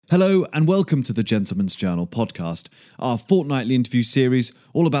Hello and welcome to the Gentleman's Journal podcast, our fortnightly interview series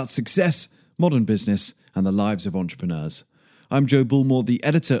all about success, modern business and the lives of entrepreneurs. I'm Joe Bullmore, the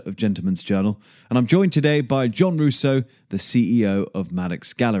editor of Gentleman's Journal, and I'm joined today by John Russo, the CEO of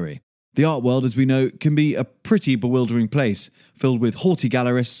Maddox Gallery. The art world, as we know, can be a pretty bewildering place, filled with haughty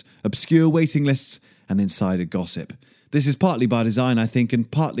gallerists, obscure waiting lists and insider gossip. This is partly by design, I think,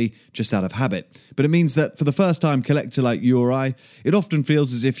 and partly just out of habit. But it means that for the first-time collector like you or I, it often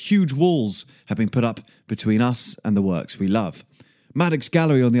feels as if huge walls have been put up between us and the works we love. Maddox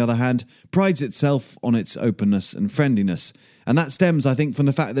Gallery, on the other hand, prides itself on its openness and friendliness. And that stems, I think, from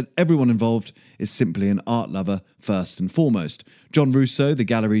the fact that everyone involved is simply an art lover first and foremost. John Russo, the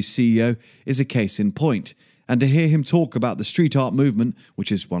gallery's CEO, is a case in point. And to hear him talk about the street art movement,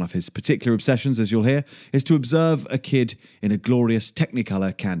 which is one of his particular obsessions, as you'll hear, is to observe a kid in a glorious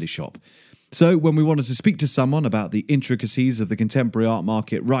Technicolor candy shop. So when we wanted to speak to someone about the intricacies of the contemporary art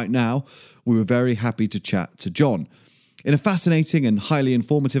market right now, we were very happy to chat to John. In a fascinating and highly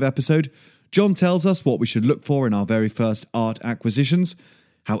informative episode, John tells us what we should look for in our very first art acquisitions,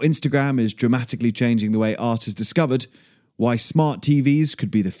 how Instagram is dramatically changing the way art is discovered, why smart TVs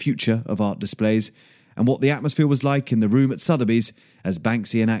could be the future of art displays, and what the atmosphere was like in the room at Sotheby's as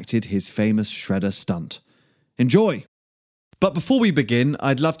Banksy enacted his famous shredder stunt. Enjoy! But before we begin,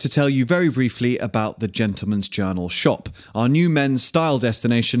 I'd love to tell you very briefly about the Gentleman's Journal shop, our new men's style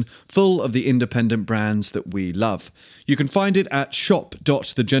destination full of the independent brands that we love. You can find it at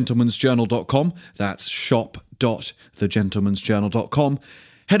shop.thegentleman'sjournal.com. That's shop.thegentleman'sjournal.com.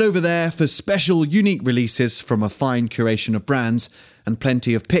 Head over there for special, unique releases from a fine curation of brands and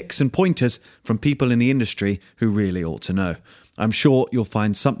plenty of picks and pointers from people in the industry who really ought to know. I'm sure you'll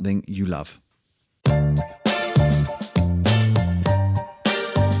find something you love.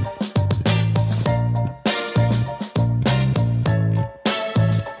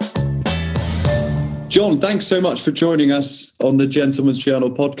 John, thanks so much for joining us on the Gentleman's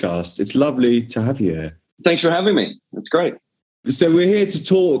Journal podcast. It's lovely to have you here. Thanks for having me. That's great. So we're here to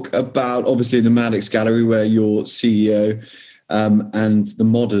talk about, obviously, the Maddox Gallery, where you're CEO, and the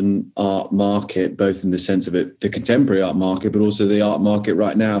modern art market, both in the sense of it, the contemporary art market, but also the art market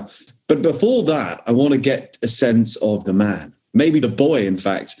right now. But before that, I want to get a sense of the man, maybe the boy, in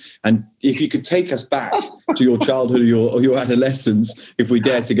fact. And if you could take us back to your childhood or your adolescence, if we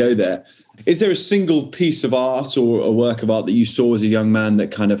dare to go there. Is there a single piece of art or a work of art that you saw as a young man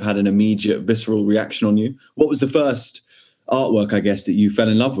that kind of had an immediate visceral reaction on you? What was the first artwork, I guess, that you fell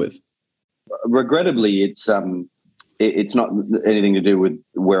in love with? Regrettably, it's not anything to do with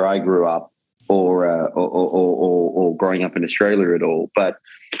where I grew up or growing up in Australia at all. But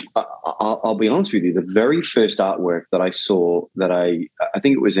I'll be honest with you, the very first artwork that I saw, that I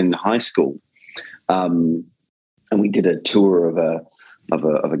think it was in high school, and we did a tour of a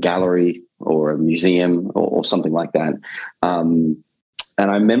gallery or a museum or something like that. And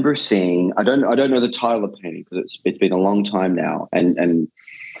I remember seeing, I don't know the title of the painting because it's been a long time now.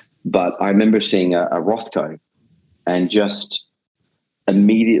 But I remember seeing a Rothko and just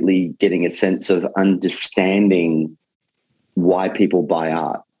immediately getting a sense of understanding why people buy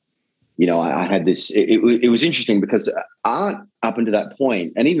art. You know, I had this, it was interesting because art up until that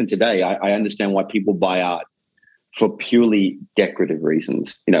point, and even today, I understand why people buy art for purely decorative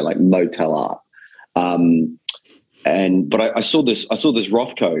reasons, you know, like motel art. But I saw this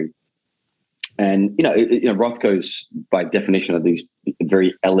Rothko, and Rothko's by definition of these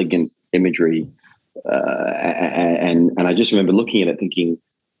very elegant imagery, and I just remember looking at it, thinking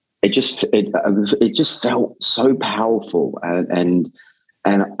it just felt so powerful, and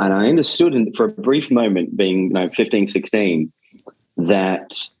I understood for a brief moment, being 15, 16,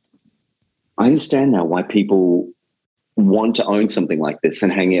 that I understand now why people want to own something like this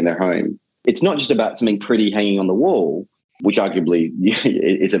and hang it in their home. It's not just about something pretty hanging on the wall, which arguably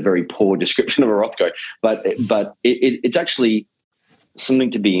is a very poor description of a Rothko, but it's actually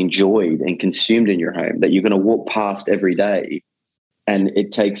something to be enjoyed and consumed in your home that you're going to walk past every day, and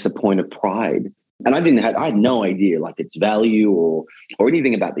it takes a point of pride. And I had no idea like its value or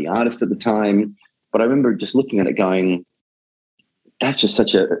anything about the artist at the time, but I remember just looking at it going, that's just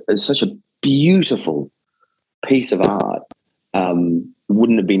such a beautiful piece of art.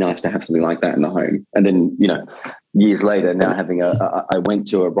 Wouldn't it be nice to have something like that in the home? And then, years later, now I went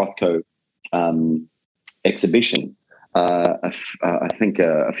to a Rothko exhibition, I think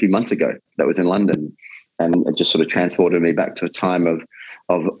a few months ago, that was in London, and it just sort of transported me back to a time of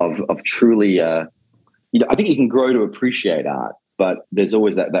truly, I think you can grow to appreciate art, but there's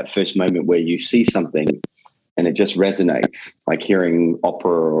always that first moment where you see something and it just resonates, like hearing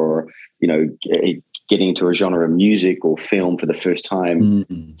opera or, getting into a genre of music or film for the first time,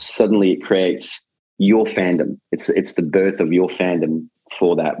 suddenly it creates your fandom. It's the birth of your fandom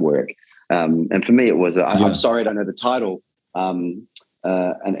for that work. And for me, it was. I'm sorry, I don't know the title. And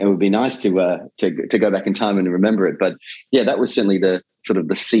it would be nice to go back in time and remember it. But yeah, that was certainly the sort of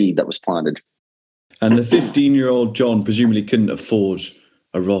the seed that was planted. And the 15-year-old John presumably couldn't afford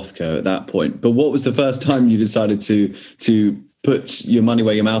a Rothko at that point. But what was the first time you decided to put your money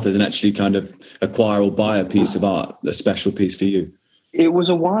where your mouth is and actually kind of acquire or buy a piece of art, a special piece for you? It was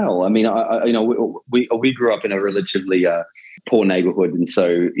a while. I mean, we grew up in a relatively poor neighborhood, and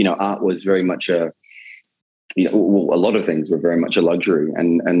so art was very much a lot of things were very much a luxury,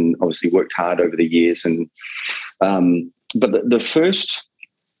 and obviously worked hard over the years. And but the first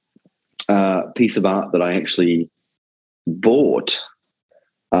piece of art that I actually bought,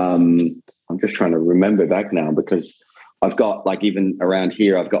 I'm just trying to remember back now, because I've got, like, even around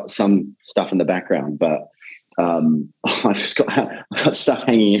here, I've got some stuff in the background, but I've got stuff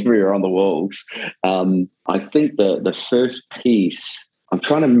hanging everywhere on the walls. I think the first piece, I'm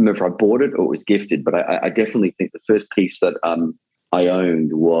trying to remember if I bought it or it was gifted, but I definitely think the first piece that I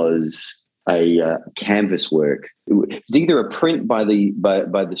owned was a canvas work. It was either a print by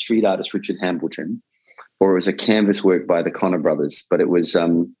the street artist Richard Hambleton, or it was a canvas work by the Connor brothers. But it was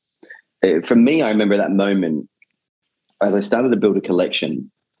for me, I remember that moment as I started to build a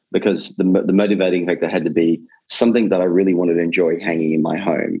collection, because the motivating factor had to be something that I really wanted to enjoy hanging in my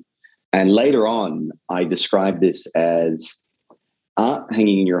home. And later on, I described this as art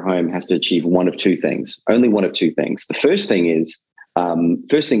hanging in your home has to achieve one of two things, only one of two things. The first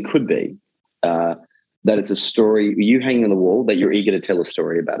thing could be that it's a story, you hanging on the wall, that you're eager to tell a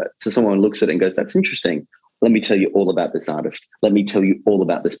story about it. So someone looks at it and goes, that's interesting. Let me tell you all about this artist. Let me tell you all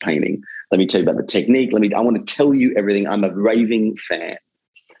about this painting. Let me tell you about the technique. I want to tell you everything. I'm a raving fan.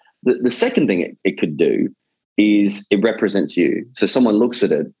 The second thing it could do is it represents you. So someone looks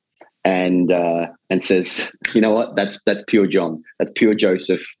at it and says, you know what, that's pure John. That's pure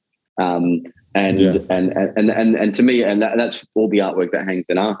Joseph. And to me, and that's all the artwork that hangs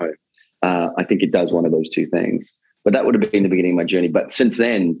in our home. I think it does one of those two things. But that would have been the beginning of my journey. But since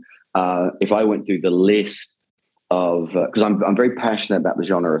then, if I went through the list of, because I'm very passionate about the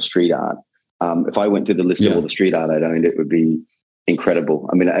genre of street art. If I went through the list of all the street art I'd owned, it would be incredible.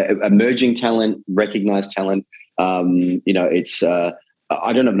 I mean, emerging talent, recognized talent. It's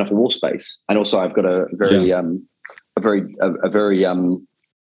I don't have enough wall space, and also I've got a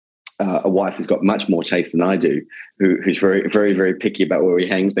wife who's got much more taste than I do, who's very, very, very picky about where we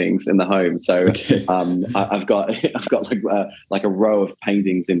hang things in the home. So I've got like a row of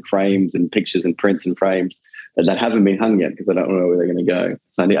paintings in frames and pictures and prints and frames that haven't been hung yet because I don't know where they're going to go.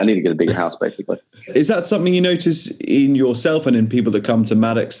 So I need to get a bigger house, basically. Is that something you notice in yourself and in people that come to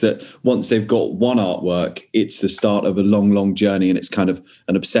Maddox, that once they've got one artwork, it's the start of a long, long journey, and it's kind of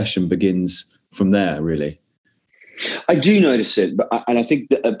an obsession begins from there, really? I do notice it, and I think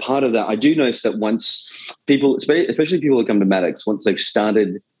that a part of that, I do notice that once people, especially people who come to Maddox, once they've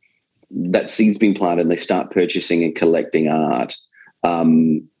started, that seed's been planted and they start purchasing and collecting art,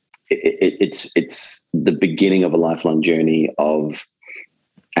 it's the beginning of a lifelong journey of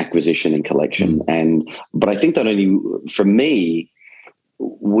acquisition and collection. But I think that only, for me,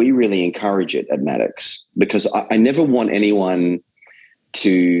 we really encourage it at Maddox, because I never want anyone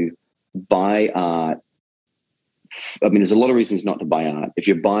to buy art. I mean, there's a lot of reasons not to buy art. If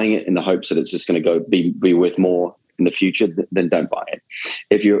you're buying it in the hopes that it's just going to go be worth more in the future, then don't buy it.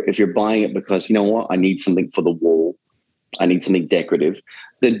 If you're buying it because, you know what, I need something for the wall, I need something decorative,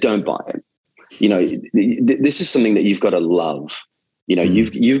 then don't buy it. You know, this is something that you've got to love. You know,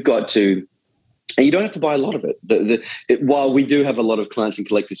 you've got to, and you don't have to buy a lot of it. While we do have a lot of clients and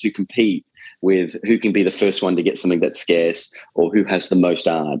collectors who compete with who can be the first one to get something that's scarce or who has the most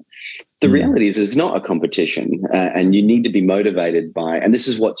art, the reality is it's not a competition, and you need to be motivated by, and this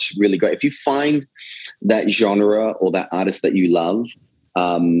is what's really great. If you find that genre or that artist that you love,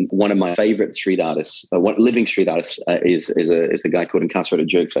 one of my favorite street artists, living street artists, is a guy called Incarcerated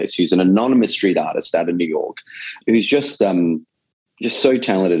Jerkface, who's an anonymous street artist out of New York, who's just so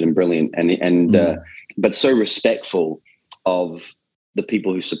talented and brilliant, and but so respectful of the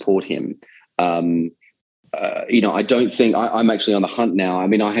people who support him. I don't think I'm actually on the hunt now. I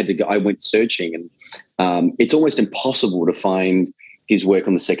mean, I went searching, and it's almost impossible to find his work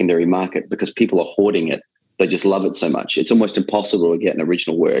on the secondary market because people are hoarding it. They just love it so much. It's almost impossible to get an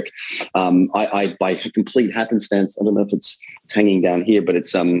original work. I by complete happenstance, I don't know if it's hanging down here, but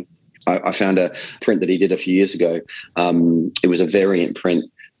it's I found a print that he did a few years ago. It was a variant print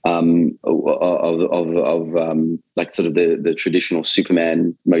of like sort of the traditional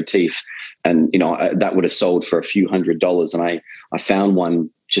Superman motif, that would have sold for a few $100s. And I found one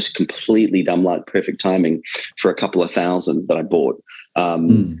just completely dumb luck, perfect timing, for a couple of $1,000 that I bought.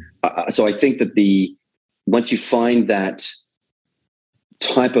 So I think that once you find that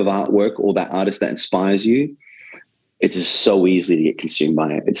type of artwork or that artist that inspires you, it's just so easy to get consumed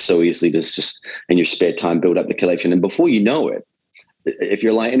by it. It's so easy to just in your spare time build up the collection. And before you know it, if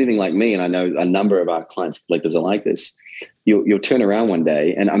you're like anything like me, and I know a number of our clients, collectors, are like this, you'll turn around one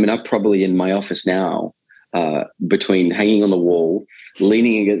day, and I mean, I'm probably in my office now, between hanging on the wall,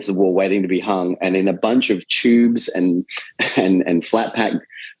 leaning against the wall, waiting to be hung, and in a bunch of tubes and flat pack,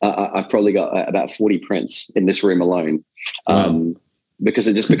 I've probably got about 40 prints in this room alone. Wow. Because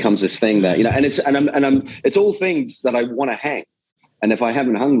it just becomes this thing that, and it's all things that I want to hang. And if I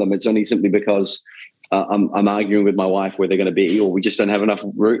haven't hung them, it's only simply because I'm arguing with my wife where they're going to be, or we just don't have enough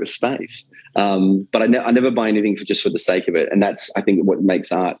space. But I never buy anything just for the sake of it. And that's, I think, what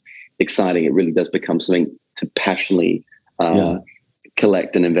makes art exciting. It really does become something to passionately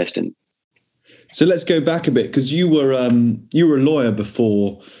collect and invest in. So let's go back a bit, because you were a lawyer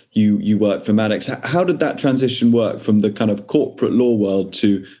before you worked for Maddox. How did that transition work from the kind of corporate law world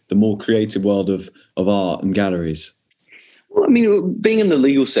to the more creative world of art and galleries? Well, I mean, being in the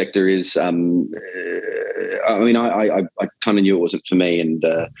legal sector is, I kind of knew it wasn't for me. And,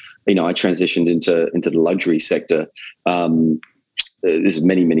 I transitioned into the luxury sector. This is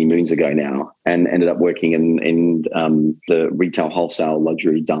many, many moons ago now, and ended up working in the retail wholesale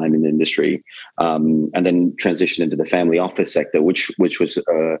luxury diamond industry, and then transitioned into the family office sector, which was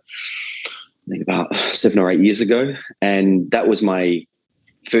I think about 7 or 8 years ago. And that was my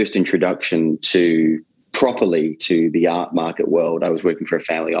first introduction properly to the art market world. I was working for a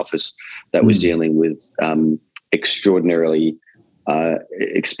family office that was dealing with extraordinarily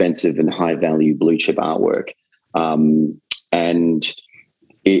expensive and high value blue chip artwork. And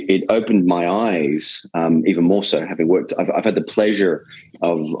it opened my eyes even more so, having worked. I've had the pleasure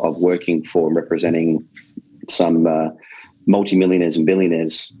of working for and representing some multimillionaires and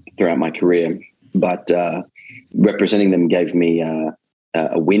billionaires throughout my career, but representing them gave me a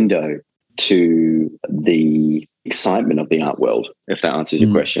window to the excitement of the art world, if that answers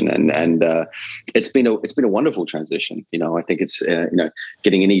your question. And it's been a wonderful transition. I think it's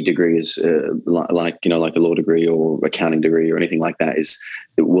getting any degree is like a law degree or accounting degree or anything like that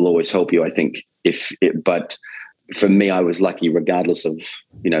it will always help you, I think. But for me, I was lucky, regardless of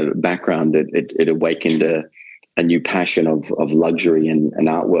background, that it awakened a new passion of luxury and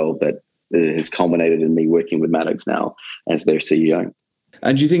art world that has culminated in me working with Maddox now as their CEO.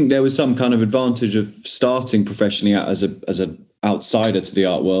 And do you think there was some kind of advantage of starting professionally out as an outsider to the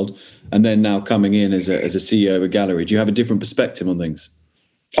art world, and then now coming in as a CEO of a gallery? Do you have a different perspective on things?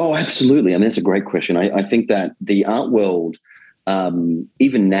 Oh, absolutely. I mean, that's a great question. I think that the art world,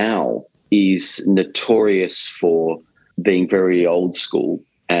 even now, is notorious for being very old school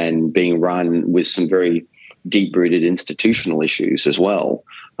and being run with some very deep-rooted institutional issues as well.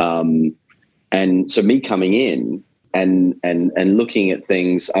 And so me coming in and looking at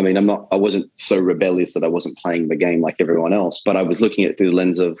things, I mean, I wasn't so rebellious that I wasn't playing the game like everyone else, but I was looking at it through the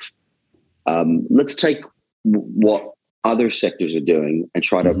lens of, let's take what other sectors are doing and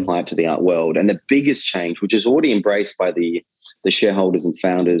try to apply it to the art world. And the biggest change, which is already embraced by the shareholders and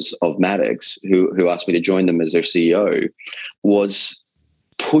founders of Maddox, who asked me to join them as their CEO, was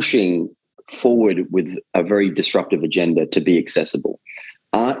pushing forward with a very disruptive agenda to be accessible.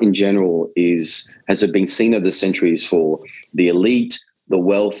 Art in general has been seen over the centuries for the elite, the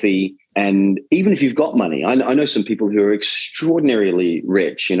wealthy, and even if you've got money, I know some people who are extraordinarily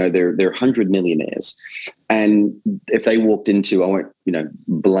rich. They're 100 millionaires, and if they walked into, I won't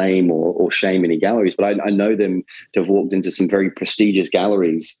blame or shame any galleries, but I know them to have walked into some very prestigious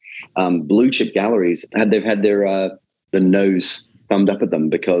galleries, blue chip galleries, and they've had their the nose thumbed up at them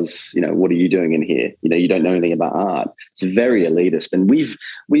because, what are you doing in here? You don't know anything about art. It's very elitist. And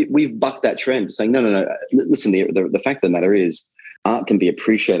we've bucked that trend, saying, no. Listen, the fact of the matter is art can be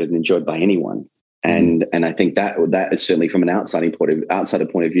appreciated and enjoyed by anyone. And I think that is certainly from an outsider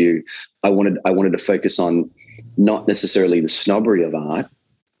point of view, I wanted to focus on not necessarily the snobbery of art,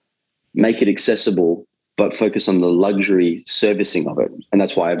 make it accessible, but focus on the luxury servicing of it. And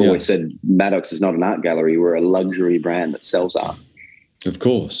that's why I've always said Maddox is not an art gallery. We're a luxury brand that sells art. Of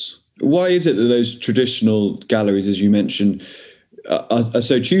course. Why is it that those traditional galleries, as you mentioned, are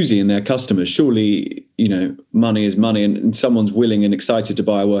so choosy in their customers? Surely, money is money, and someone's willing and excited to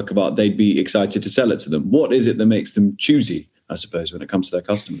buy a work of art, they'd be excited to sell it to them. What is it that makes them choosy, I suppose, when it comes to their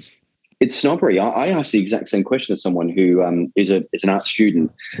customers? It's snobbery. I asked the exact same question as someone who is an art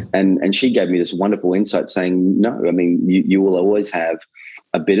student, and she gave me this wonderful insight saying, no, I mean, you will always have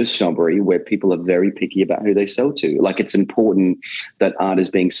a bit of snobbery where people are very picky about who they sell to. Like, it's important that art is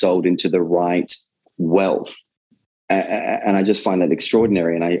being sold into the right wealth. And I just find that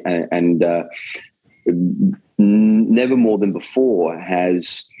extraordinary. And never more than before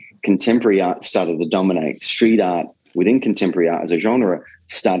has contemporary art started to dominate. Street art within contemporary art as a genre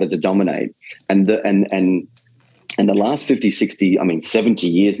started to dominate. And the last 50, 60, 70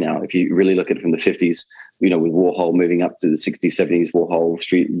 years now, if you really look at it from the 50s, with Warhol moving up to the 60s, 70s, Warhol,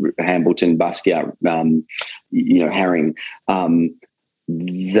 Street, Hambleton, Basquiat, Haring,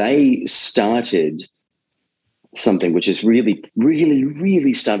 they started something which is really, really,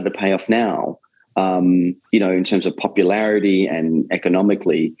 really started to pay off now, in terms of popularity and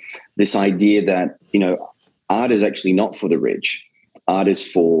economically, this idea that, art is actually not for the rich. Art is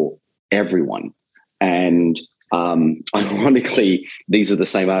for everyone. And ironically, these are the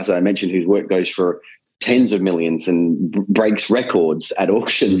same artists I mentioned whose work goes for tens of millions and breaks records at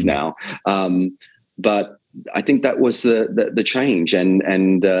auctions now. But I think that was the change. And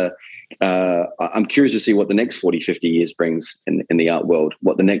I'm curious to see what the next 40, 50 years brings in the art world,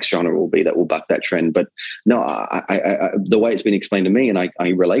 what the next genre will be that will buck that trend. But no, I the way it's been explained to me, and I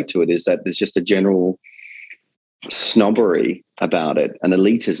relate to it, is that there's just a general snobbery about it and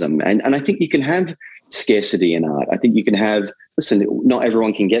elitism. And I think you can have scarcity in art. I think you can have, listen, not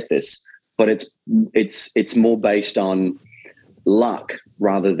everyone can get this, but it's more based on luck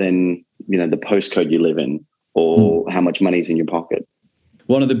rather than, the postcode you live in or how much money's in your pocket.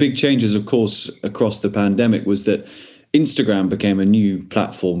 One of the big changes, of course, across the pandemic was that Instagram became a new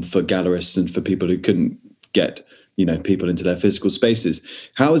platform for gallerists and for people who couldn't get, people into their physical spaces.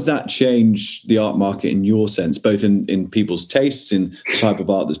 How has that changed the art market in your sense, both in people's tastes, in the type of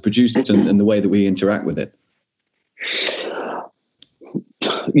art that's produced and the way that we interact with it?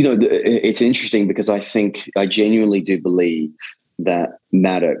 It's interesting because I genuinely do believe that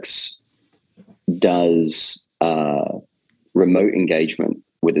Maddox does remote engagement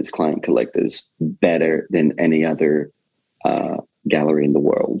with its client collectors better than any other gallery in the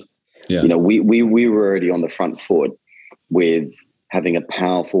world. Yeah. We were already on the front foot with having a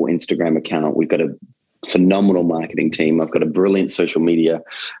powerful Instagram account. We've got a phenomenal marketing team. I've got a brilliant social media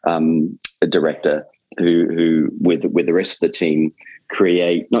director who with the rest of the team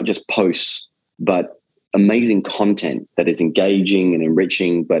create not just posts, but amazing content that is engaging and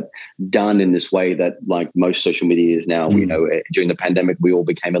enriching, but done in this way that, like most social media is now, during the pandemic, we all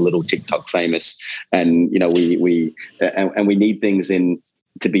became a little TikTok famous, and, we need things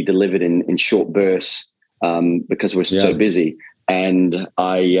to be delivered in short bursts because we're so busy. And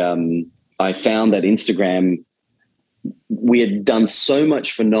I found that Instagram, we had done so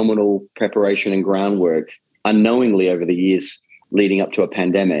much phenomenal preparation and groundwork unknowingly over the years leading up to a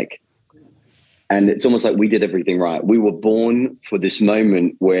pandemic. And it's almost like we did everything right. We were born for this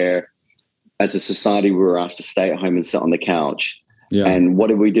moment where, as a society, we were asked to stay at home and sit on the couch. Yeah. And what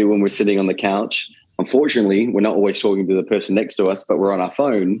do we do when we're sitting on the couch? Unfortunately, we're not always talking to the person next to us, but we're on our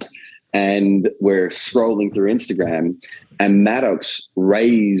phone and we're scrolling through Instagram. And Maddox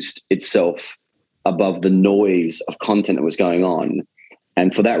raised itself above the noise of content that was going on.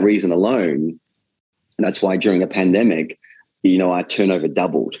 And for that reason alone, and that's why during a pandemic, our turnover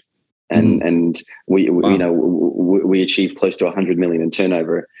doubled. And we achieved close to 100 million in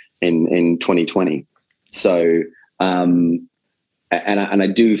turnover in 2020. So, and I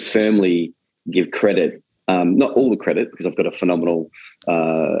do firmly give credit, not all the credit, because I've got a phenomenal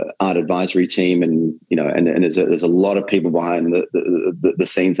art advisory team, and there's a lot of people behind the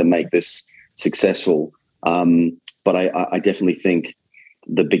scenes that make this successful. But I definitely think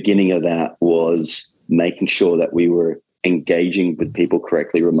the beginning of that was making sure that we were engaging with people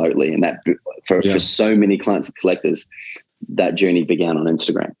correctly remotely, and that for so many clients and collectors, that journey began on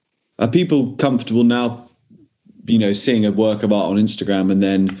Instagram. Are people comfortable now, seeing a work of art on Instagram and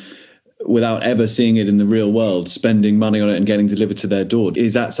then, without ever seeing it in the real world, spending money on it and getting delivered to their door?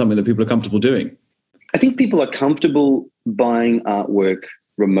 Is that something that people are comfortable doing? I think people are comfortable buying artwork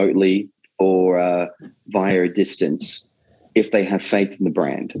remotely or via a distance if they have faith in the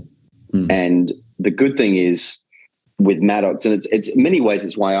brand. And the good thing is, with Maddox, and it's in many ways,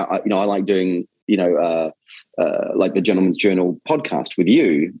 it's why I like doing like the Gentleman's Journal podcast with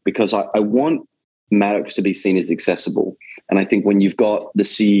you, because I want Maddox to be seen as accessible. And I think when you've got the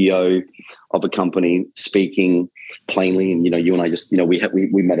CEO of a company speaking plainly, and you and I just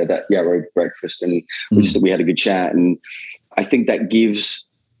we met at that Yarrow breakfast, and we had a good chat, and I think that gives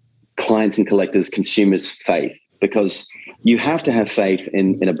clients and collectors, consumers, faith, because you have to have faith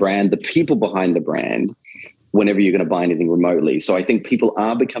in a brand, the people behind the brand, whenever you're going to buy anything remotely. So I think people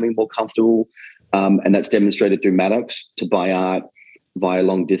are becoming more comfortable, and that's demonstrated through Maddox, to buy art via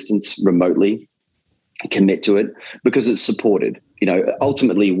long distance remotely, commit to it because it's supported.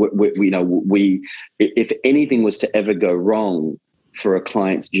 Ultimately, we if anything was to ever go wrong for a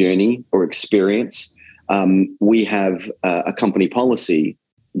client's journey or experience, we have a company policy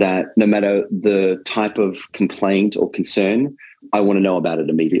that no matter the type of complaint or concern, I want to know about it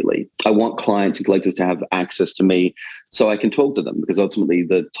immediately. I want clients and collectors to have access to me so I can talk to them, because ultimately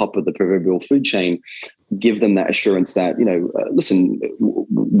the top of the proverbial food chain, give them that assurance that, listen,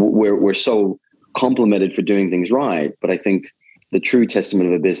 we're so complimented for doing things right. But I think the true testament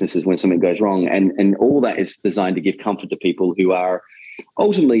of a business is when something goes wrong. And all that is designed to give comfort to people who are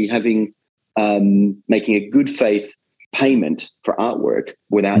ultimately making a good faith payment for artwork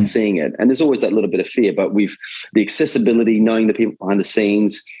without seeing it. And there's always that little bit of fear, but the accessibility, knowing the people behind the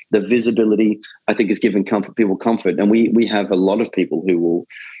scenes, the visibility, I think is giving people comfort. And we have a lot of people who will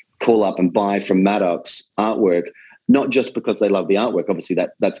call up and buy from Maddox artwork, not just because they love the artwork, obviously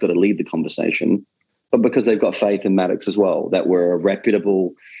that's got to lead the conversation, but because they've got faith in Maddox as well, that we're a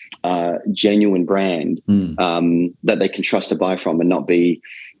reputable, genuine brand that they can trust to buy from and not be,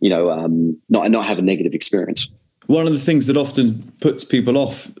 not have a negative experience. One of the things that often puts people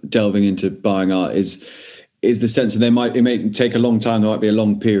off delving into buying art is the sense that it may take a long time. There might be a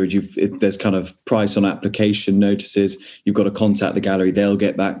long period. There's kind of price on application notices. You've got to contact the gallery. They'll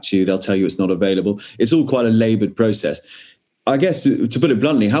get back to you. They'll tell you it's not available. It's all quite a laboured process. I guess, to put it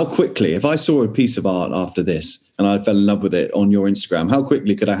bluntly, how quickly, if I saw a piece of art after this and I fell in love with it on your Instagram, how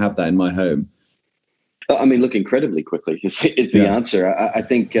quickly could I have that in my home? I mean, look, incredibly quickly is the answer. I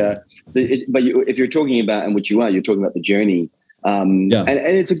think, but if you're talking about, and which you are, you're talking about the journey. And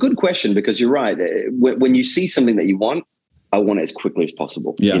it's a good question, because you're right. When you see something that you want, I want it as quickly as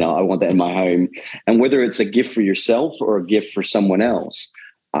possible. Yeah. I want that in my home. And whether it's a gift for yourself or a gift for someone else,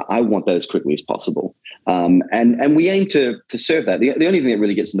 I want that as quickly as possible. And we aim to serve that. The only thing that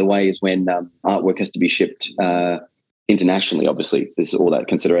really gets in the way is when artwork has to be shipped internationally. Obviously, there's all that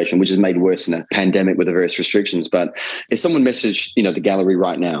consideration, which is made worse in a pandemic with the various restrictions. But if someone messaged, the gallery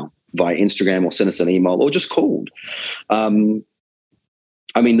right now via Instagram or sent us an email or just called, the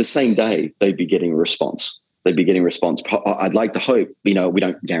same day they'd be getting a response. I'd like to hope, we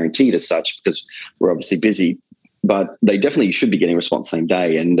don't guarantee it as such because we're obviously busy, but they definitely should be getting a response same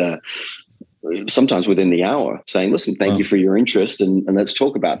day. And sometimes within the hour saying, listen, thank you for your interest and let's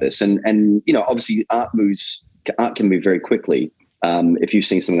talk about this. And obviously art can move very quickly. If you've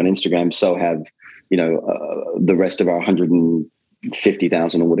seen something on Instagram, so have, the rest of our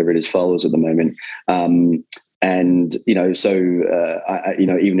 150,000 or whatever it is followers at the moment. Even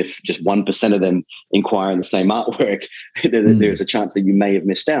if just 1% of them inquire in the same artwork, there's a chance that you may have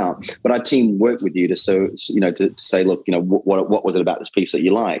missed out. But our team worked with you to say, look, what was it about this piece that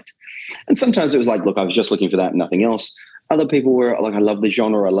you liked? And sometimes it was like, look, I was just looking for that and nothing else. Other people were like, I love the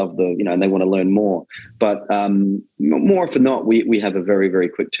genre, I love and they want to learn more. But more often than not, we have a very, very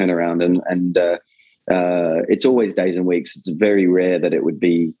quick turnaround, and it's always days and weeks. It's very rare that it would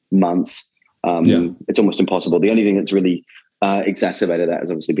be months. It's almost impossible. The only thing that's really exacerbated that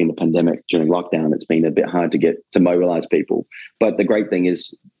has obviously been the pandemic during lockdown. It's been a bit hard to mobilize people. But the great thing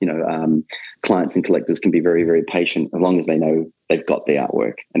is, clients and collectors can be very, very patient as long as they know they've got the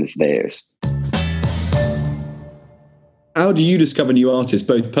artwork and it's theirs. How do you discover new artists,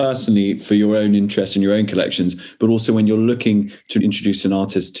 both personally for your own interest in your own collections, but also when you're looking to introduce an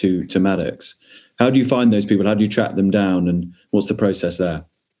artist to Maddox? How do you find those people? How do you track them down, and what's the process there?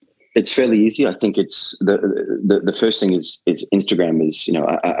 It's fairly easy. I think it's the first thing is Instagram is,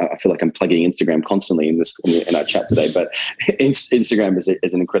 I feel like I'm plugging Instagram constantly in our chat today, but Instagram is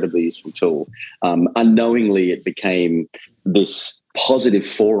an incredibly useful tool. Unknowingly, it became this positive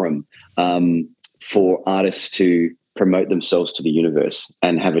forum for artists to promote themselves to the universe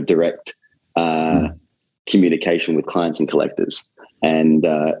and have a direct communication with clients and collectors. And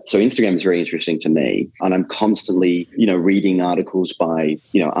so Instagram is very interesting to me, and I'm constantly, reading articles by,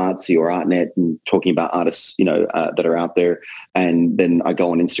 Artsy or Artnet and talking about artists, that are out there. And then I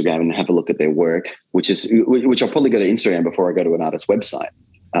go on Instagram and have a look at their work, which I'll probably go to Instagram before I go to an artist's website.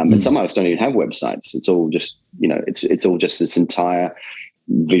 And some artists don't even have websites. It's all just, it's all just this entire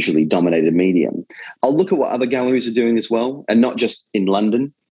visually dominated medium. I'll look at what other galleries are doing as well, and not just in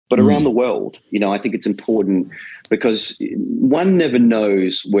London, but around the world. I think it's important because one never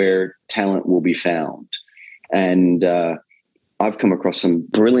knows where talent will be found. And I've come across some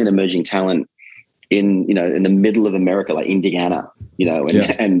brilliant emerging talent in the middle of America, like Indiana,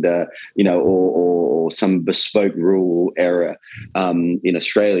 or some bespoke rural area in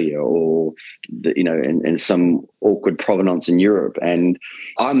Australia, or in some awkward provenance in Europe. And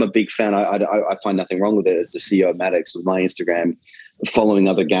I'm a big fan. I find nothing wrong with it. As the CEO of Maddox, with my Instagram, following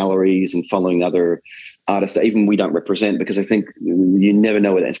other galleries and following other artists that even we don't represent, because I think you never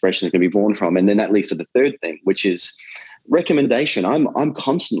know where that inspiration is going to be born from. And then that leads to the third thing, which is recommendation. I'm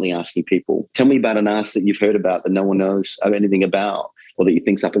constantly asking people, tell me about an artist that you've heard about that no one knows anything about, or that you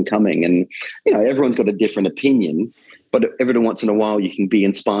think's up and coming. And, you know, everyone's got a different opinion, but every once in a while you can be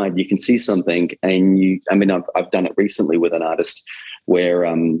inspired, you can see something. And I've done it recently with an artist where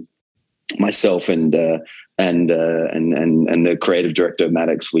myself and the creative director of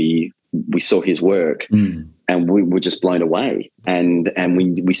Maddox, we saw his work and we were just blown away. And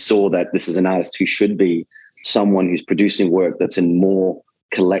we saw that this is an artist who should be someone who's producing work that's in more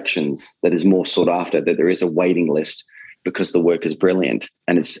collections, that is more sought after, that there is a waiting list, because the work is brilliant,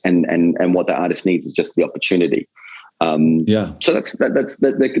 and it's and what the artist needs is just the opportunity. So that's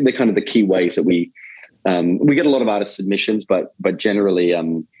the kind of the key ways that we get a lot of artist submissions, but generally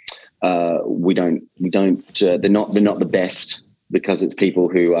we don't they're not the best, because it's people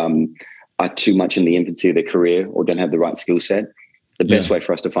who are too much in the infancy of their career or don't have the right skill set. The best way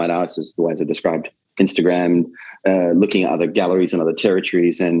for us to find artists is the ways I described: Instagram, looking at other galleries in other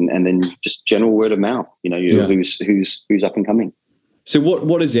territories, and then just general word of mouth. Who's up and coming. So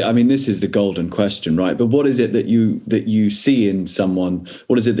what is it? I mean, this is the golden question, right? But what is it that you see in someone?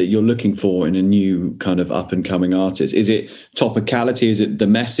 What is it that you're looking for in a new kind of up and coming artist? Is it topicality? Is it the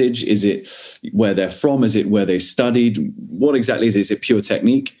message? Is it where they're from? Is it where they studied? What exactly is it? Is it pure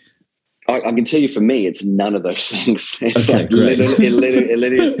technique? I can tell you, for me, it's none of those things. It's okay, great. It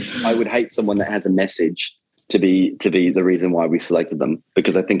literally is. I would hate someone that has a message to be the reason why we selected them,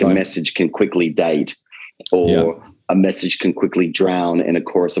 because I think a message can quickly date, or a message can quickly drown in a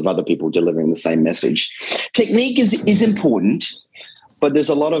chorus of other people delivering the same message. Technique is important, but there's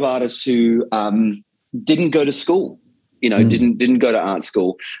a lot of artists who didn't go to school. Didn't go to art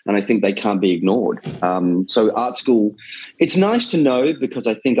school, and I think they can't be ignored. So art school, it's nice to know, because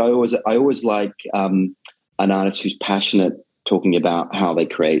I think I always like an artist who's passionate talking about how they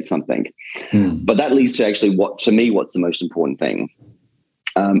create something. But that leads to actually what's the most important thing.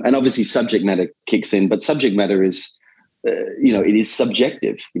 And obviously subject matter kicks in, but subject matter is, it is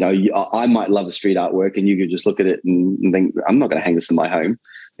subjective. I might love a street artwork and you could just look at it and think, I'm not going to hang this in my home.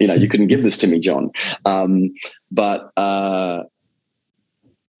 You couldn't give this to me, John. But while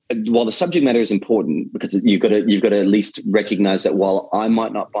the subject matter is important, because you've got to at least recognize that while I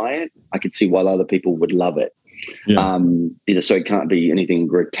might not buy it, I could see why other people would love it. So it can't be anything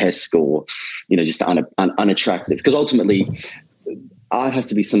grotesque or, just unattractive, because ultimately art has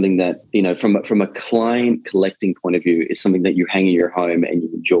to be something that, from a client collecting point of view, is something that you hang in your home and you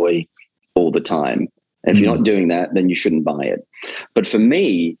enjoy all the time. And if you're not doing that, then you shouldn't buy it. But for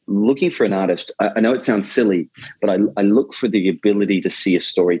me, looking for an artist, I know it sounds silly, but I look for the ability to see a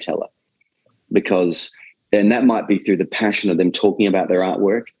storyteller, and that might be through the passion of them talking about their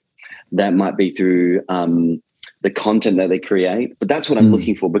artwork. That might be through the content that they create. But that's what I'm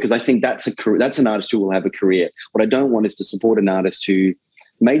looking for, because I think that's an artist who will have a career. What I don't want is to support an artist who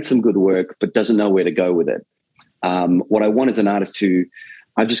made some good work but doesn't know where to go with it. What I want is an artist who,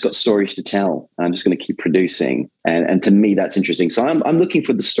 I've just got stories to tell. I'm just going to keep producing. And to me, that's interesting. So I'm looking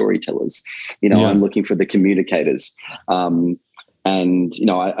for the storytellers, I'm looking for the communicators. Let me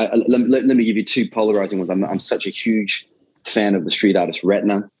give you two polarizing ones. I'm such a huge fan of the street artist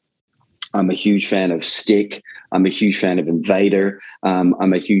Retina. I'm a huge fan of Stick. I'm a huge fan of Invader.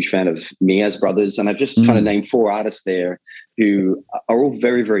 I'm a huge fan of Mia's Brothers. And I've just kind of named 4 artists there who are all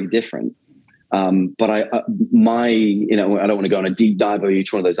very, very different. But I don't want to go on a deep dive of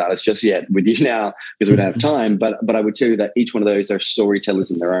each one of those artists just yet with you now, because we don't have time. But I would tell you that each one of those are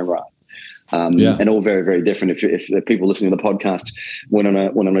storytellers in their own right, and all very, very different. If the people listening to the podcast went on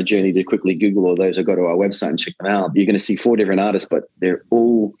a journey to quickly Google all those or go to our website and check them out, you're going to see 4 different artists, but they're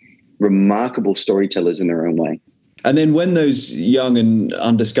all remarkable storytellers in their own way. And then when those young and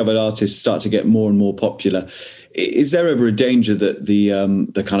undiscovered artists start to get more and more popular, is there ever a danger that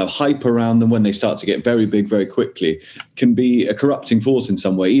the kind of hype around them, when they start to get very big very quickly, can be a corrupting force in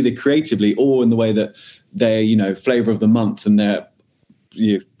some way, either creatively or in the way that they're, flavor of the month and their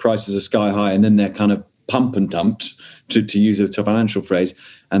prices are sky high, and then they're kind of pump and dumped, to use a financial phrase,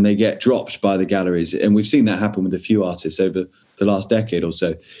 and they get dropped by the galleries? And we've seen that happen with a few artists over the last decade or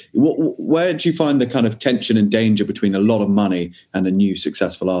so. Where do you find the kind of tension and danger between a lot of money and a new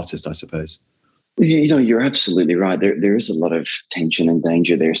successful artist, I suppose? You're absolutely right. There is a lot of tension and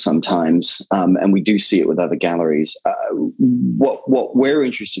danger there sometimes, and we do see it with other galleries. What we're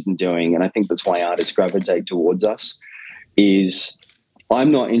interested in doing, and I think that's why artists gravitate towards us, is I'm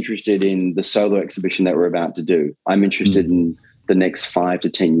not interested in the solo exhibition that we're about to do. I'm interested in the next 5 to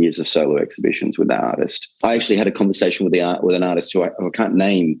 10 years of solo exhibitions with that artist. I actually had a conversation with an artist who I can't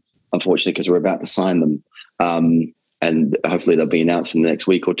name, unfortunately, because we're about to sign them. And hopefully they'll be announced in the next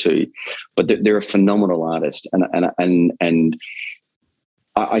week or two. But they're a phenomenal artist. And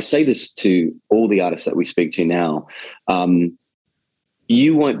I say this to all the artists that we speak to now.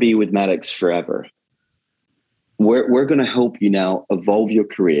 You won't be with Maddox forever. We're going to help you now evolve your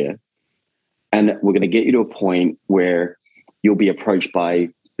career. And we're going to get you to a point where you'll be approached by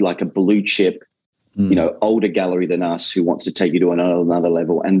like a blue chip, older gallery than us who wants to take you to another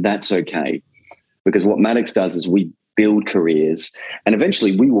level. And that's okay. Because what Maddox does is we build careers, and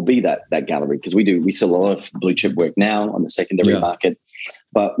eventually we will be that gallery, because we sell a lot of blue chip work now on the secondary market.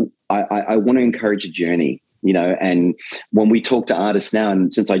 But I want to encourage a journey, and when we talk to artists now,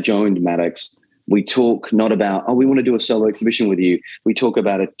 and since I joined Maddox, we talk not about, we want to do a solo exhibition with you. We talk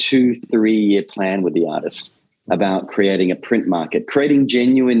about a 2-3 year plan with the artist about creating a print market, creating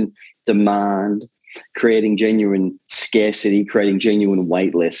genuine demand, creating genuine scarcity, creating genuine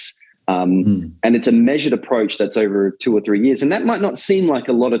wait lists. And it's a measured approach that's over 2 or 3 years. And that might not seem like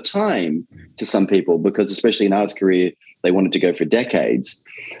a lot of time to some people, because especially in artist career, they wanted to go for decades.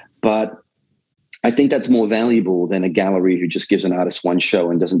 But I think that's more valuable than a gallery who just gives an artist one show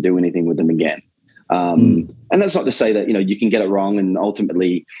and doesn't do anything with them again. And that's not to say that, you can get it wrong, and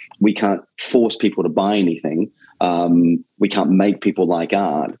ultimately we can't force people to buy anything. We can't make people like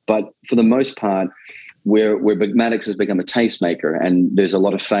art. But for the most part, Maddox has become a tastemaker, and there's a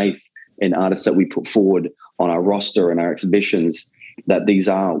lot of faith in artists that we put forward on our roster and our exhibitions, that these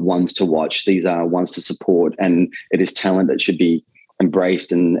are ones to watch, these are ones to support, and it is talent that should be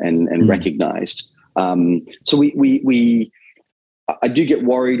embraced and recognized. So I do get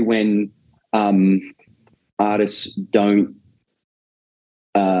worried when artists don't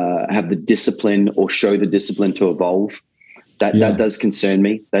have the discipline or show the discipline to evolve. That does concern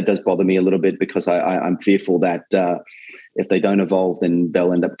me. That does bother me a little bit, because I'm fearful that if they don't evolve, then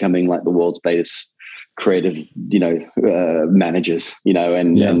they'll end up becoming like the world's greatest creative, managers,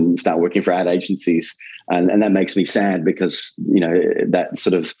 and start working for ad agencies. And that makes me sad, because, that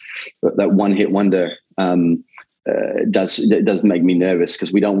sort of that one hit wonder does make me nervous,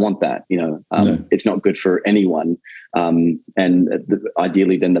 because we don't want that. It's not good for anyone.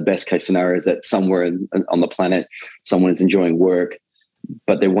 Ideally, then the best case scenario is that somewhere on the planet, someone is enjoying work,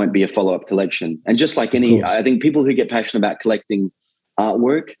 but there won't be a follow-up collection. And just like I think people who get passionate about collecting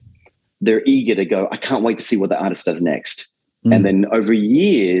artwork, they're eager to go, I can't wait to see what the artist does next. And then over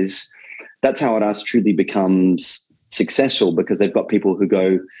years, that's how an artist truly becomes successful, because they've got people who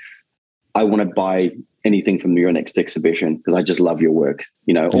go, I want to buy anything from your next exhibition because I just love your work.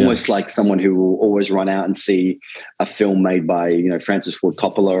 Almost like someone who will always run out and see a film made by, Francis Ford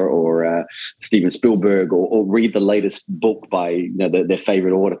Coppola or Steven Spielberg, or read the latest book by, their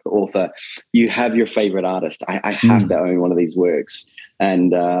favorite author. You have your favorite artist. I have to own one of these works.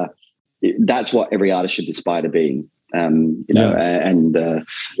 And that's what every artist should aspire to be. And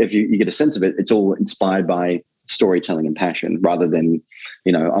if you get a sense of it, it's all inspired by storytelling and passion, rather than,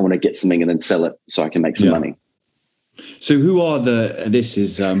 I want to get something and then sell it so I can make some money. So who are this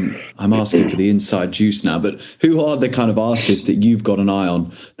is, I'm asking for the inside juice now, but who are the kind of artists that you've got an eye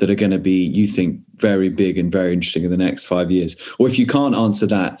on that are going to be, you think, very big and very interesting in the next 5 years? Or if you can't answer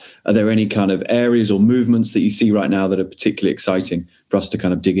that, are there any kind of areas or movements that you see right now that are particularly exciting for us to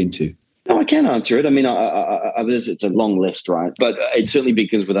kind of dig into? No, I can answer it. I mean, it's a long list, right? But it certainly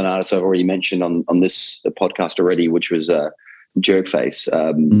begins with an artist I've already mentioned on this podcast already, which was Jerkface.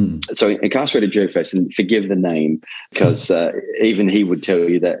 So Incarcerated Jerkface, and forgive the name, because even he would tell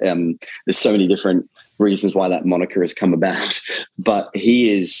you that there's so many different reasons why that moniker has come about. But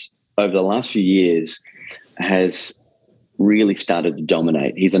he is, over the last few years, has really started to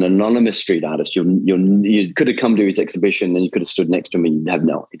dominate. He's an anonymous street artist. You could have come to his exhibition and you could have stood next to him and you'd have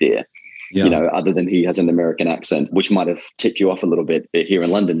no idea. Other than he has an American accent, which might have tipped you off a little bit here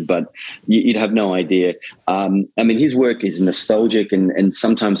in London, but you'd have no idea. I mean, his work is nostalgic and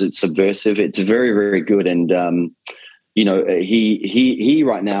sometimes it's subversive. It's very, very good. And, he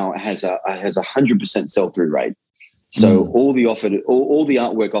right now has a 100% sell-through rate. So all the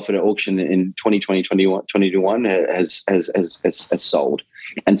artwork offered at auction in 2020, 2021 has sold,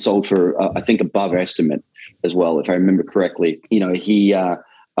 and sold for, I think, above estimate as well, if I remember correctly.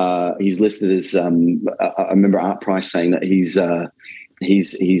 He's listed as I remember Art Price saying that he's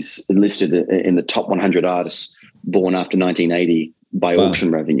listed in the top 100 artists born after 1980 by auction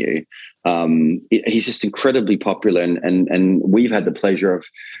revenue. He's just incredibly popular, and we've had the pleasure of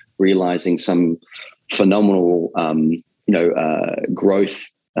realizing some phenomenal growth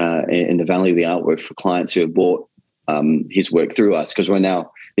in the value of the artwork for clients who have bought his work through us, because we're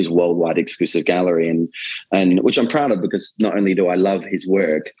now his worldwide exclusive gallery, and which I'm proud of, because not only do I love his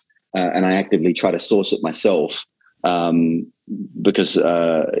work, and I actively try to source it myself, because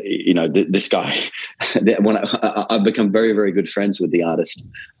this guy, when I've become very, very good friends with the artist.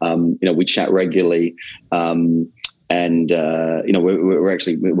 We chat regularly, and we're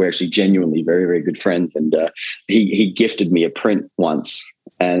actually genuinely very, very good friends. And he gifted me a print once,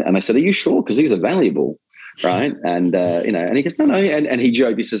 and I said, "Are you sure? Because these are valuable." Right. And, and he goes, no. And he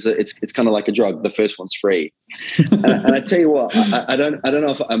joked, he says, it's kind of like a drug. The first one's free. and I tell you what, I don't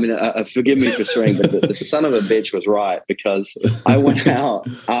know if, forgive me for swearing, but the son of a bitch was right, because I went out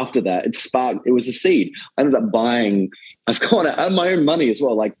after that. It was a seed. I ended up buying, I've got it out of my own money as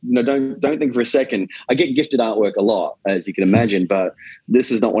well. Like, don't think for a second. I get gifted artwork a lot, as you can imagine, but this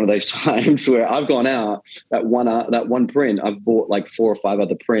is not one of those times where I've gone out, that one print, I've bought like 4 or 5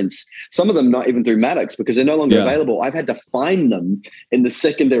 other prints, some of them not even through Maddox, because they're no longer available. I've had to find them in the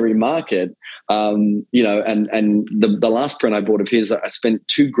secondary market, and the last print I bought of his, I spent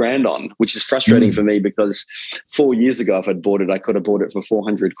 $2,000 on, which is frustrating for me, because 4 years ago, if I'd bought it, I could have bought it for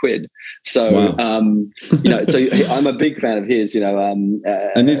 400 quid. So, so I'm a big fan of his,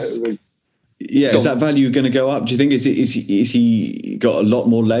 and is that value going to go up? Do you think is he got a lot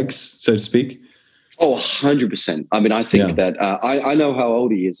more legs, so to speak? Oh, 100%. I mean, I think that I know how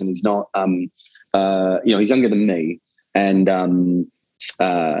old he is, and he's not, he's younger than me, and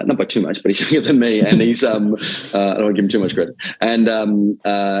not by too much, but he's younger than me, and he's I don't want to give him too much credit. And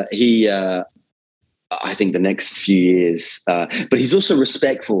I think the next few years, but he's also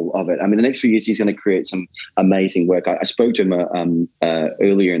respectful of it. I mean, the next few years, he's going to create some amazing work. I spoke to him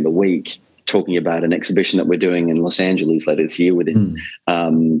earlier in the week, talking about an exhibition that we're doing in Los Angeles later this year with him,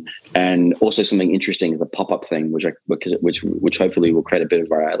 and also something interesting is a pop-up thing, which hopefully will create a bit of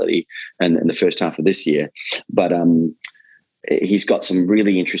virality in the first half of this year. But he's got some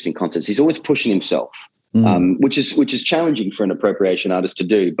really interesting concepts. He's always pushing himself, which is challenging for an appropriation artist to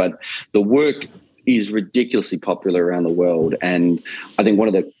do. But the work is ridiculously popular around the world, and I think one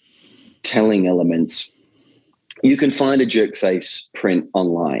of the telling elements, you can find a jerk face print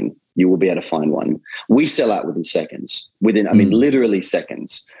online. You will be able to find one. We sell out within seconds. Literally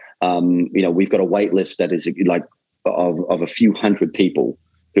seconds. We've got a wait list that is like of a few hundred people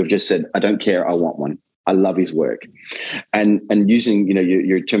who have just said, "I don't care, I want one. I love his work." And using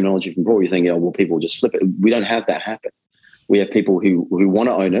your terminology from before, you're thinking, "Oh, well, people just flip it." We don't have that happen. We have people who want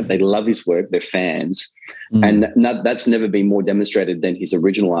to own it. They love his work. They're fans, and that's never been more demonstrated than his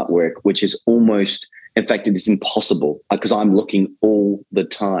original artwork, which is almost. In fact, it is impossible, because I'm looking all the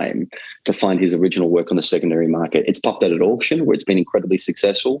time to find his original work on the secondary market. It's popped out at auction, where it's been incredibly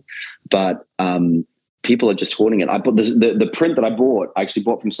successful, but people are just hoarding it. I bought the print that I actually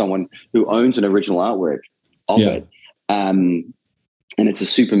bought from someone who owns an original artwork of it, and it's a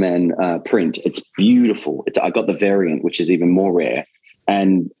Superman print. It's beautiful. I got the variant, which is even more rare,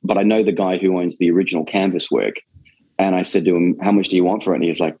 but I know the guy who owns the original canvas work, and I said to him, "How much do you want for it?" And he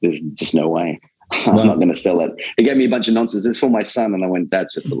was like, "There's just no way. I'm not going to sell it." He gave me a bunch of nonsense. It's for my son. And I went,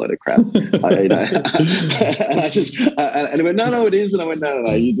 "That's just a load of crap." And he went, no, it is. And I went, no,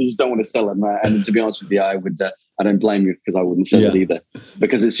 you just don't want to sell it. And to be honest with you, I don't blame you, because I wouldn't sell it either,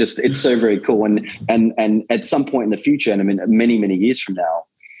 because it's so very cool. And at some point in the future, and I mean, many, many years from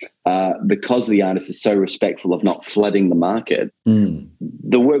now, because the artist is so respectful of not flooding the market,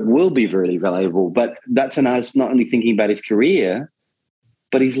 the work will be very valuable. But that's an artist not only thinking about his career,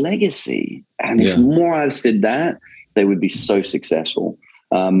 but his legacy. And if more artists did that, they would be so successful.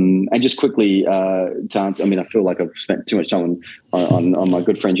 And just quickly to answer, I mean, I feel like I've spent too much time on my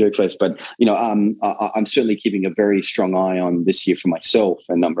good friend Jerkface, but I'm certainly keeping a very strong eye on this year for myself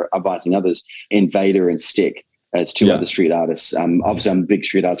and advising others, Invader and Stick as 2 other street artists. Obviously, I'm a big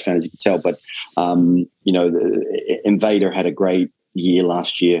street artist fan, as you can tell, but Invader had a great year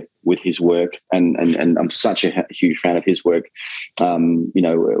last year with his work, and I'm such a huge fan of his work.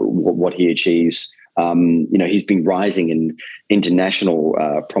 What he achieves. He's been rising in international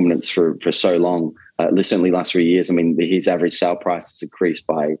prominence for so long. Certainly last 3 years. I mean, his average sale price has increased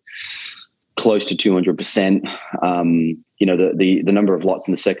by close to 200%. The number of lots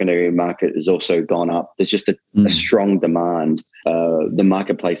in the secondary market has also gone up. There's just a strong demand. The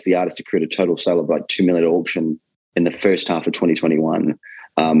marketplace, the artist accrued a total sale of like 2 million at auction in the first half of 2021,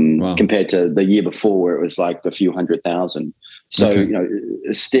 compared to the year before, where it was like a few 100,000. So,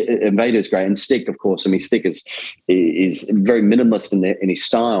 Invader is great. And Stick, of course, I mean, Stick is very minimalist in his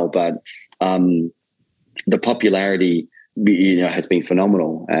style, but the popularity, has been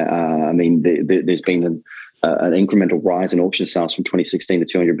phenomenal. I mean, there's been an incremental rise in auction sales from 2016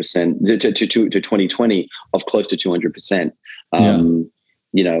 to 200% to 2020 of close to 200%. And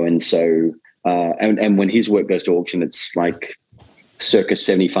so and when his work goes to auction, it's like circa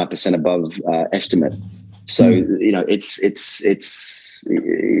 75% above estimate. So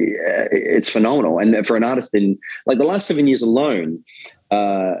it's phenomenal. And for an artist in like the last 7 years alone,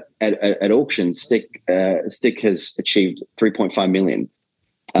 at auction, Stick has achieved 3.5 million.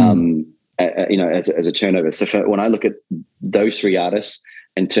 As a turnover. So when I look at those three artists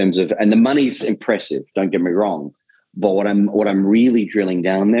in terms of, and the money's impressive, don't get me wrong, but what I'm really drilling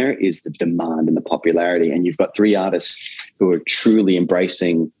down there is the demand and the popularity. And you've got three artists who are truly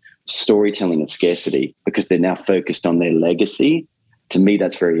embracing storytelling and scarcity because they're now focused on their legacy. To me,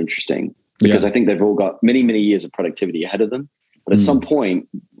 that's very interesting because I think they've all got many, many years of productivity ahead of them. But at some point,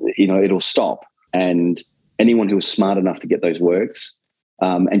 it'll stop. And anyone who is smart enough to get those works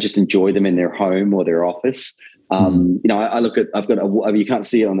and just enjoy them in their home or their office. I look at, you can't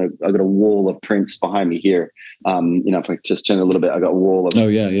see it I've got a wall of prints behind me here. If I just turn a little bit, I've got a wall of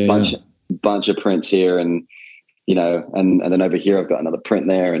bunch of prints here and then over here, I've got another print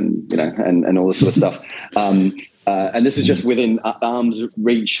there and all this sort of stuff. And this is just within arm's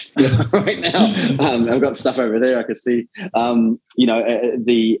reach right now. I've got stuff over there I can see. For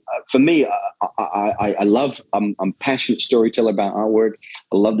me, I love. I'm passionate storyteller about artwork.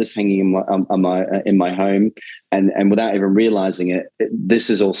 I love this hanging in my home, and without even realizing it, this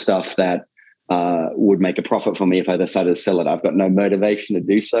is all stuff that would make a profit for me if I decided to sell it. I've got no motivation to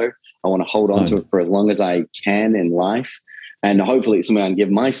do so. I want to hold on to it for as long as I can in life. And hopefully it's something I can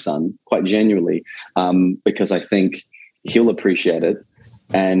give my son quite genuinely because I think he'll appreciate it.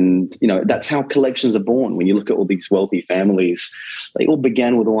 And, that's how collections are born. When you look at all these wealthy families, they all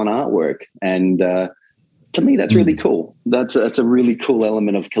began with one artwork. And to me, that's really cool. That's a really cool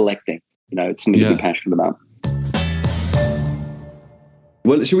element of collecting. It's something to be passionate about.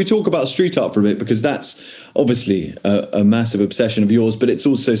 Well, should we talk about street art for a bit? Because that's obviously a massive obsession of yours, but it's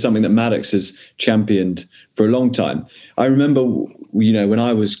also something that Maddox has championed for a long time. I remember, when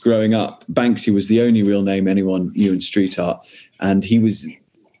I was growing up, Banksy was the only real name anyone knew in street art. And he was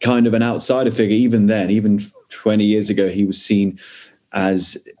kind of an outsider figure even then. Even 20 years ago, he was seen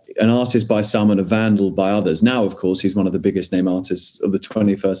as an artist by some and a vandal by others. Now, of course, he's one of the biggest name artists of the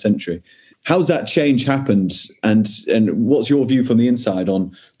 21st century. How's that change happened? And what's your view from the inside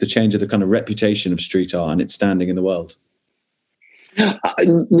on the change of the kind of reputation of street art and its standing in the world?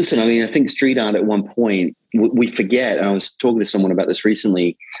 Listen, I think street art at one point, we forget, and I was talking to someone about this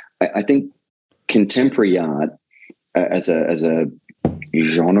recently, I think contemporary art as a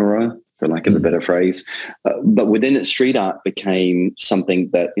genre, for lack of a better phrase, but within it, street art became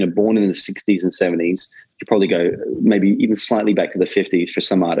something that, born in the 60s and 70s, you probably go maybe even slightly back to the 50s for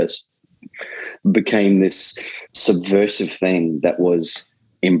some artists, became this subversive thing that was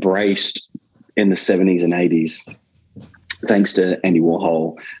embraced in the 70s and 80s, thanks to Andy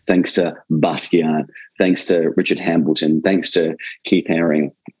Warhol, thanks to Basquiat, thanks to Richard Hambleton, thanks to Keith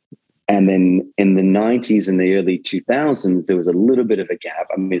Haring. And then in the 90s and the early 2000s, there was a little bit of a gap.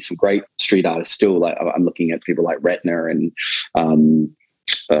 I mean, some great street artists still, like I'm looking at people like Retner and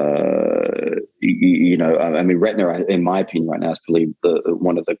Retner, in my opinion, right now is probably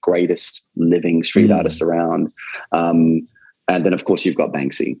one of the greatest living street artists around. And then, of course, you've got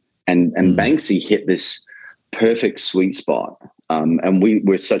Banksy, and Banksy hit this perfect sweet spot. And we're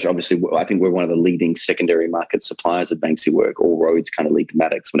obviously, I think we're one of the leading secondary market suppliers of Banksy work. All roads kind of lead to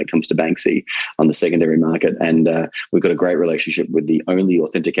Maddox when it comes to Banksy on the secondary market. And we've got a great relationship with the only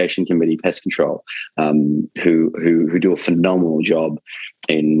authentication committee, Pest Control, who do a phenomenal job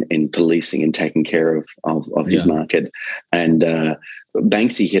in policing and taking care of his market. And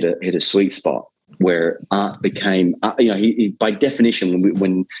Banksy hit a sweet spot where art became, he, by definition,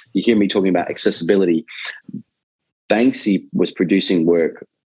 when you hear me talking about accessibility, Banksy was producing work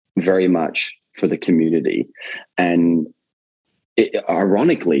very much for the community. And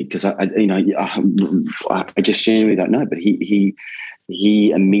ironically, because I just genuinely don't know, but he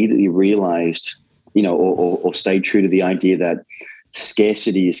immediately realized, or stayed true to the idea that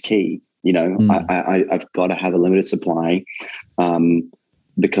scarcity is key. I've got to have a limited supply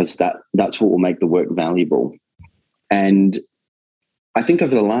because that's what will make the work valuable. And I think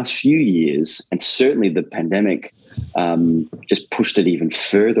over the last few years, and certainly the pandemic just pushed it even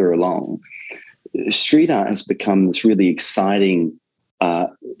further along, street art has become this really exciting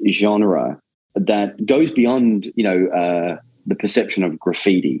genre that goes beyond, the perception of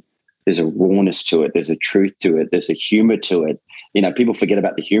graffiti. There's a rawness to it. There's a truth to it. There's a humor to it. People forget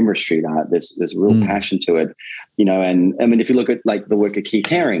about the humor of street art. There's a real passion to it, and I mean, if you look at like the work of Keith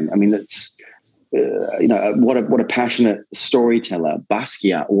Haring, I mean, what a passionate storyteller.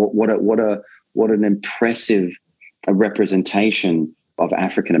 Basquiat, what an impressive representation of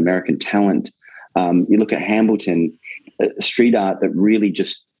African American talent. You look at Hambleton, street art that really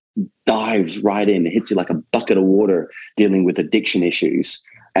just dives right in, hits you like a bucket of water, dealing with addiction issues.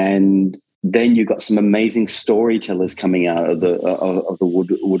 And then you've got some amazing storytellers coming out of the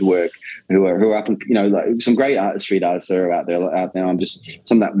woodwork who are up, and like some great street artists that are out there. I'm just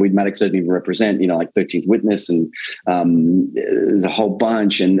some that Maddox doesn't even represent, like 13th Witness, and there's a whole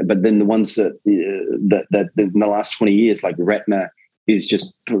bunch. But then the ones that in the last 20 years, like Retna, is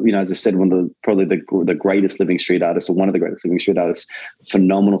just, as I said, probably the greatest living street artist, or one of the greatest living street artists,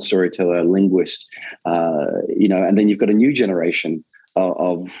 phenomenal storyteller, linguist, and then you've got a new generation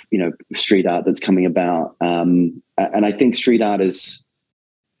of street art that's coming about. And I think street art is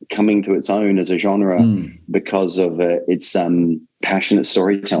coming to its own as a genre because of its passionate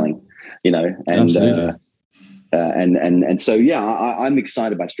storytelling, and so, yeah, I'm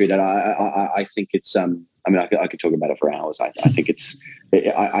excited by street art. I think it's, I could talk about it for hours. I think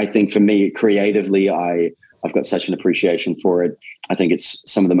I think for me, creatively, I've got such an appreciation for it. I think it's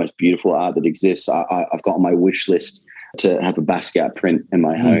some of the most beautiful art that exists. I've got on my wish list to have a Basquiat print in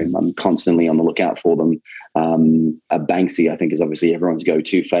my home. I'm constantly on the lookout for them. A Banksy, I think, is obviously everyone's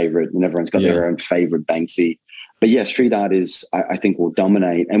go-to favorite, and everyone's got their own favorite Banksy. But yeah, street art is, I think, will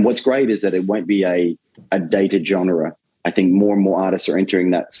dominate. And what's great is that it won't be a dated genre. I think more and more artists are entering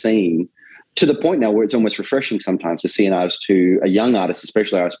that scene, to the point now where it's almost refreshing sometimes to see a young artist,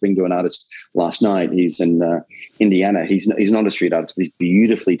 especially. I was speaking to an artist last night. He's in Indiana. He's not a street artist, but he's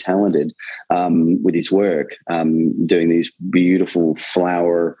beautifully talented with his work, doing these beautiful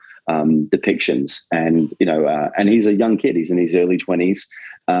flower depictions. And, and he's a young kid. He's in his early 20s,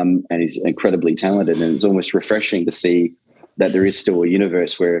 and he's incredibly talented. And it's almost refreshing to see that there is still a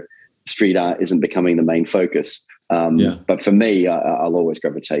universe where street art isn't becoming the main focus. But for me, I'll always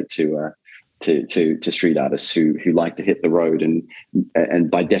gravitate to street artists who like to hit the road, and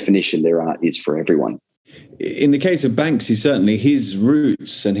by definition, their art is for everyone. In the case of Banksy, certainly his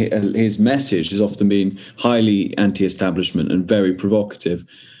roots and his message has often been highly anti-establishment and very provocative,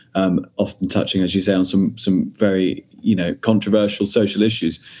 often touching, as you say, on some very controversial social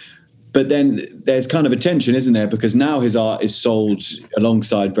issues. But then there's kind of a tension, isn't there? Because now his art is sold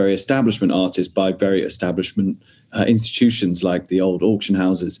alongside very establishment artists by very establishment institutions like the old auction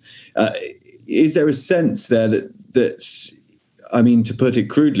houses. Is there a sense there that, I mean, to put it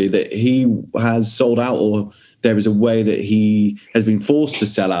crudely, that he has sold out, or there is a way that he has been forced to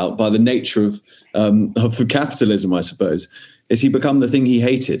sell out by the nature of capitalism, I suppose? Has he become the thing he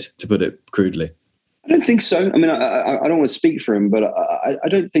hated, to put it crudely? I don't think so. I mean, I don't want to speak for him, but I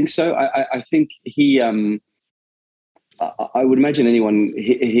don't think so. I think he, I would imagine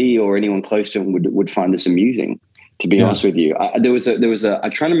he or anyone close to him would find this amusing, to be honest with you. There was a,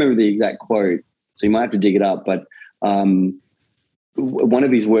 I'm trying to remember the exact quote, so you might have to dig it up, but one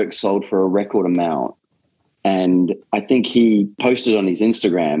of his works sold for a record amount. And I think he posted on his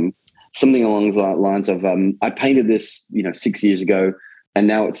Instagram something along the lines of, I painted this, 6 years ago, and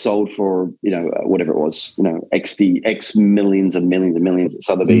now it's sold for, whatever it was, X millions and millions and millions at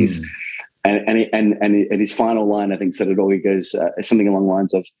Sotheby's. And his final line, I think, said it all. He goes something along the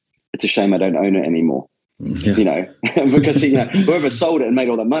lines of, "It's a shame I don't own it anymore." Because whoever sold it and made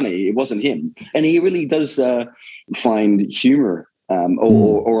all that money, it wasn't him. And he really does find humor,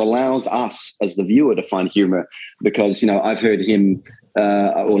 or allows us as the viewer to find humor, because I've heard him,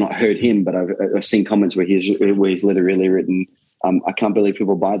 or not heard him, but I've seen comments where he's literally written, "I can't believe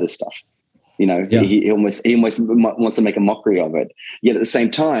people buy this stuff." He almost wants to make a mockery of it. Yet at the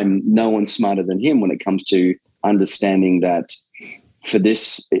same time, no one's smarter than him when it comes to understanding that for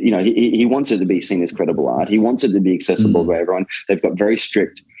this, he wants it to be seen as credible art. He wants it to be accessible to everyone. They've got very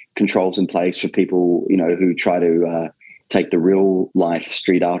strict controls in place for people, who try to take the real life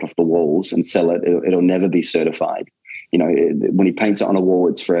street art off the walls and sell it. It'll never be certified. When he paints it on a wall,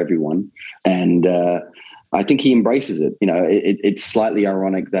 it's for everyone. And I think he embraces it. It's slightly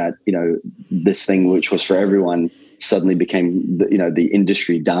ironic that, this thing which was for everyone suddenly became, the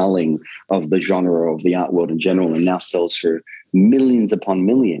industry darling of the genre of the art world in general, and now sells for millions upon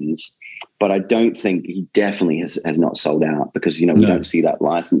millions. But I don't think he definitely has not sold out, because, we don't see that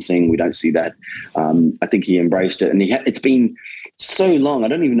licensing. We don't see that. I think he embraced it. And it's been so long. I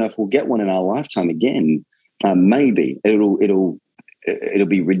don't even know if we'll get one in our lifetime again. Maybe it'll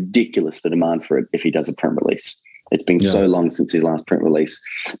be ridiculous, the demand for it, if he does a print release. It's been so long since his last print release.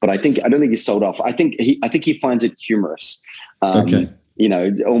 But I don't think he's sold off. I think he finds it humorous.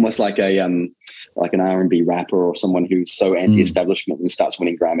 Almost like a like an R&B rapper or someone who's so anti-establishment and starts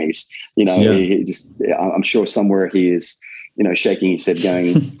winning Grammys. I'm sure somewhere he is, shaking his head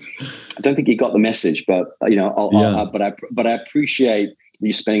going, I don't think he got the message, but but I appreciate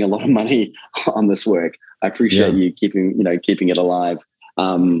you spending a lot of money on this work. I appreciate you keeping it alive.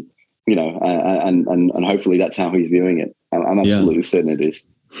 And hopefully that's how he's viewing it. I'm absolutely certain it is.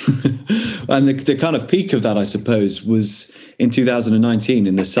 And the kind of peak of that, I suppose, was in 2019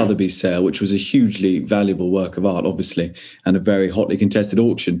 in the Sotheby's sale, which was a hugely valuable work of art, obviously, and a very hotly contested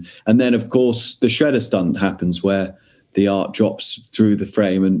auction. And then, of course, the shredder stunt happens where the art drops through the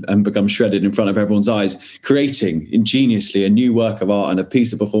frame and becomes shredded in front of everyone's eyes, creating ingeniously a new work of art and a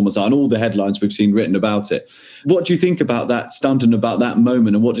piece of performance art and all the headlines we've seen written about it. What do you think about that stunt and about that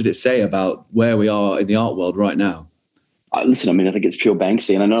moment, and what did it say about where we are in the art world right now? Listen, I mean, I think it's pure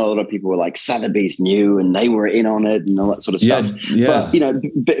Banksy, and I know a lot of people were like, Sotheby's knew and they were in on it and all that sort of stuff. Yeah.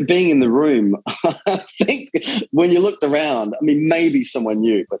 But being in the room, I think when you looked around, I mean, maybe someone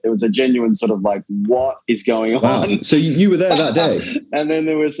knew, but there was a genuine sort of like, what is going on? So you were there that day, and then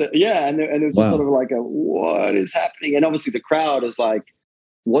there was, and it was just sort of like what is happening? And obviously the crowd is like,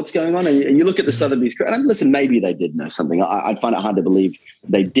 what's going on? And you look at the Sotheby's crowd, and listen, maybe they did know something. I'd find it hard to believe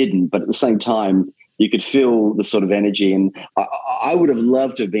they didn't, but at the same time, you could feel the sort of energy, and I would have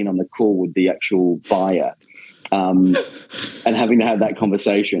loved to have been on the call with the actual buyer and having to have that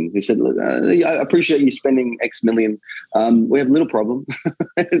conversation. He said, I appreciate you spending X million. We have a little problem.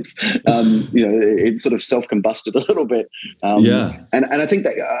 It's sort of self-combusted a little bit. And I think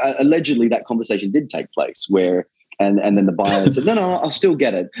that allegedly that conversation did take place where, and then the buyer said, no, I'll still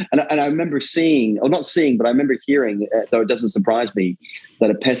get it. And I remember but I remember hearing, though it doesn't surprise me, that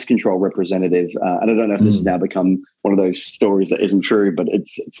a pest control representative, and I don't know if this has now become one of those stories that isn't true, but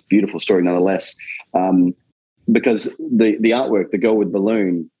it's a beautiful story nonetheless, because the artwork, the girl with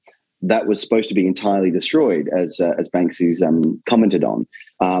balloon, that was supposed to be entirely destroyed, as Banksy's commented on,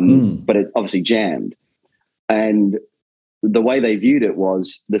 but it obviously jammed. And the way they viewed it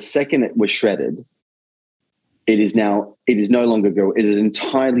was the second it was shredded, it is no longer go. It is an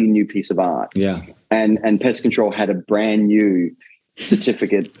entirely new piece of art. Yeah. And Pest Control had a brand new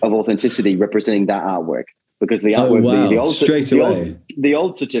certificate of authenticity representing that artwork, because the artwork, the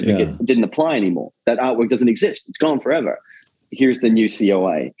old certificate didn't apply anymore. That artwork doesn't exist. It's gone forever. Here's the new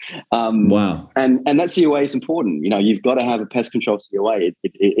COA. And that COA is important. You've got to have a pest control COA.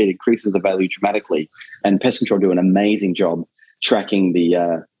 It increases the value dramatically. And Pest Control do an amazing job tracking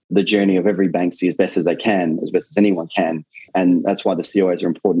the journey of every Banksy as best as they can, as best as anyone can. And that's why the COAs are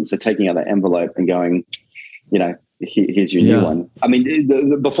important. So taking out that envelope and going, here's your new one. I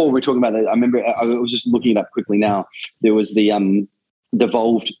mean, before we were talking about that, I remember I was just looking it up quickly now. There was the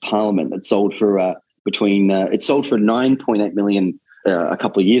devolved Parliament that sold for it sold for 9.8 million a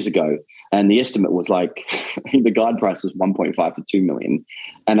couple of years ago. And the estimate was the guide price was 1.5 to 2 million.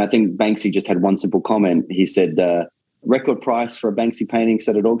 And I think Banksy just had one simple comment. He said, record price for a Banksy painting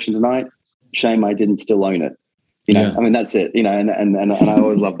set at auction tonight. Shame I didn't still own it. I mean, that's it, and I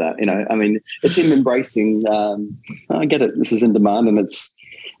always love that, I mean, it's him embracing, I get it. This is in demand, and it's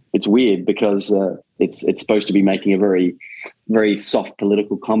weird because it's supposed to be making a very, very soft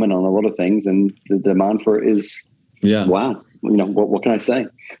political comment on a lot of things. And the demand for it is, wow. What can I say?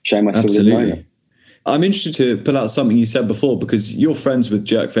 Shame I still didn't own it. I'm interested to pull out something you said before, because you're friends with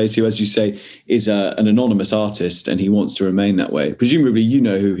Jerkface, who, as you say, is an anonymous artist, and he wants to remain that way. Presumably, you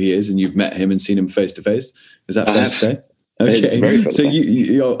know who he is, and you've met him and seen him face to face. Is that fair to say? Okay, it's very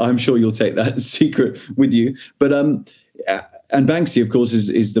so I'm sure you'll take that secret with you. But and Banksy, of course,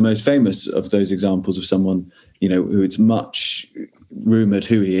 is the most famous of those examples of someone who it's much rumored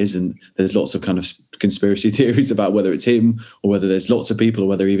who he is, and there's lots of kind of conspiracy theories about whether it's him or whether there's lots of people or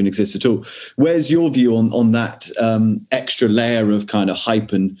whether he even exists at all. Where's your view on that extra layer of kind of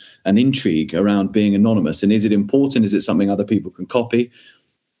hype and intrigue around being anonymous? And is it important? Is it something other people can copy?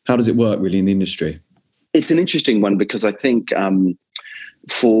 How does it work really in the industry? It's an interesting one, because I think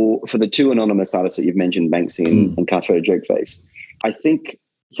for the two anonymous artists that you've mentioned, Banksy and Incarcerated Jerkface, I think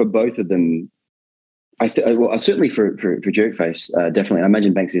for both of them, certainly for Jerkface, definitely. I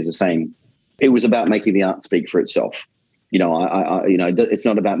imagine Banksy is the same. It was about making the art speak for itself. It's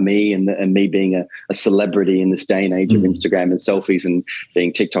not about me and me being a celebrity in this day and age of Instagram and selfies and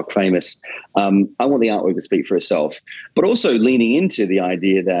being TikTok famous. I want the artwork to speak for itself, but also leaning into the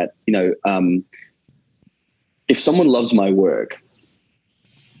idea that, if someone loves my work,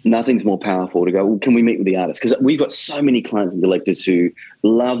 nothing's more powerful to go, well, can we meet with the artist? Because we've got so many clients and collectors who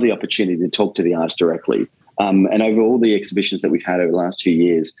love the opportunity to talk to the artist directly. And over all the exhibitions that we've had over the last 2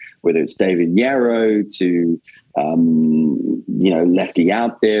 years, whether it's David Yarrow to, Lefty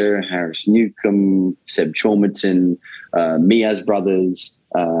Out There, Harris Newcomb, Seb Chalmerton, Mia's brothers,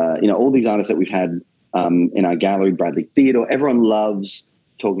 all these artists that we've had in our gallery, Bradley Theodore, everyone loves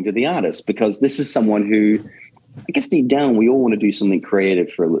talking to the artist because this is someone who, I guess deep down, we all want to do something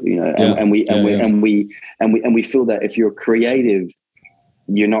creative and we feel that if you're creative,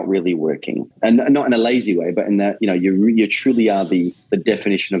 you're not really working, and not in a lazy way, but in that, you truly are the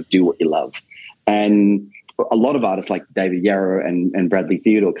definition of do what you love. And a lot of artists like David Yarrow and Bradley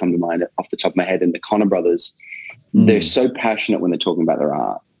Theodore come to mind off the top of my head, and the Connor brothers, they're so passionate when they're talking about their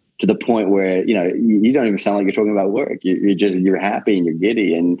art, to the point where, you don't even sound like you're talking about work. You're happy and you're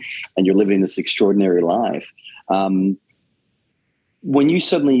giddy and you're living this extraordinary life. When you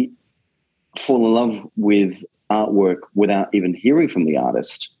suddenly fall in love with artwork without even hearing from the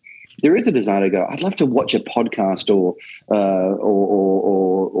artist, there is a desire to go, I'd love to watch a podcast or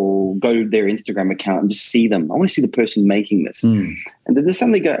go to their Instagram account and just see them. I want to see the person making this. And then there's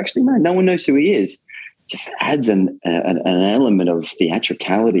suddenly go, actually, no one knows who he is. Just adds an element of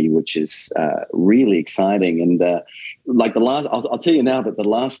theatricality, which is really exciting. And I'll tell you now that the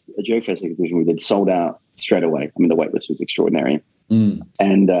last Joe Fest exhibition we did sold out straight away. I mean, the wait list was extraordinary.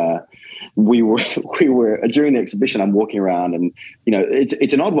 And we were during the exhibition, I'm walking around, and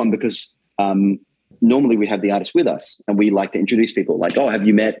it's an odd one because normally we have the artist with us, and we like to introduce people like, oh, have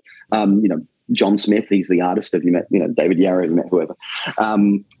you met John Smith? He's the artist. Have you met David Yarrow? Have you met whoever?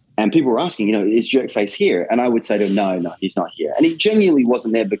 And people were asking, is Jerkface here? And I would say to them, no, he's not here. And he genuinely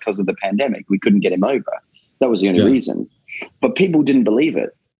wasn't there because of the pandemic. We couldn't get him over. That was the only reason. But people didn't believe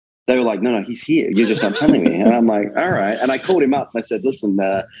it. They were like, no, he's here. You're just not telling me. And I'm like, all right. And I called him up and I said, listen,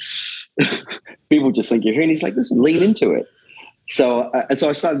 people just think you're here. And he's like, listen, lean into it. So I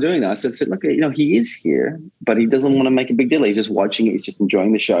started doing that. I said, look, he is here, but he doesn't want to make a big deal. He's just watching it. He's just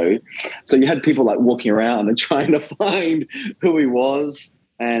enjoying the show. So you had people like walking around and trying to find who he was.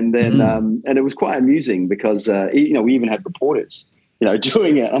 And then, and it was quite amusing because, we even had reporters,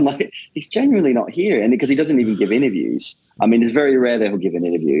 doing it. I'm like, he's genuinely not here. And because he doesn't even give interviews. I mean, it's very rare that he'll give an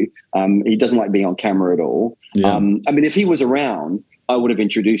interview. He doesn't like being on camera at all. Yeah. If he was around, I would have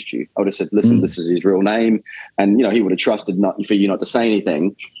introduced you. I would have said, listen, this is his real name. And, he would have trusted for you not to say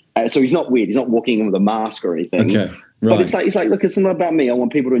anything. So he's not weird. He's not walking in with a mask or anything. Okay. Right. But it's like, look, it's not about me. I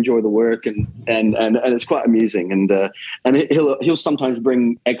want people to enjoy the work, and it's quite amusing. And he'll sometimes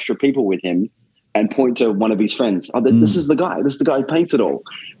bring extra people with him and point to one of his friends. Oh, this is the guy. This is the guy who paints it all.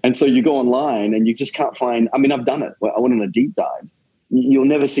 And so you go online and you just can't find. I mean, I've done it. I went on a deep dive. You'll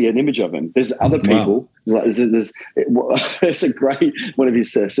never see an image of him. There's other people. Wow. There's a great, one of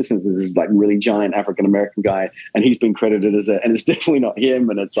his assistants is this like really giant African-American guy, and he's been credited as and it's definitely not him.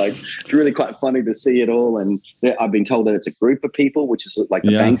 And it's really quite funny to see it all. And I've been told that it's a group of people, which is like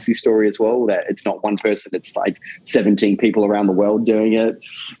the Banksy story as well, that it's not one person, it's like 17 people around the world doing it.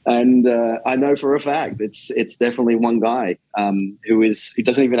 And I know for a fact it's definitely one guy who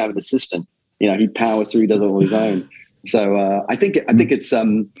doesn't even have an assistant. He powers through, he does it all on his own. So I think it's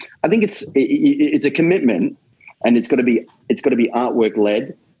a commitment, and it's got to be artwork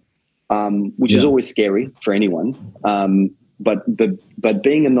led, which is always scary for anyone. But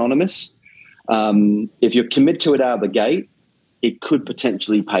being anonymous, if you're committed to it out of the gate, it could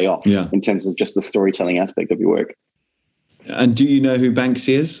potentially pay off in terms of just the storytelling aspect of your work. And do you know who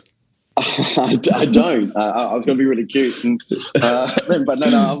Banksy is? I don't. I was going to be really cute, but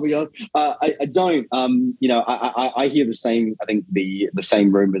no. I'll be honest. I don't. I hear the same. I think the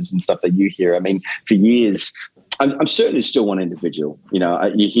same rumors and stuff that you hear. I mean, for years, I'm certain it's still one individual.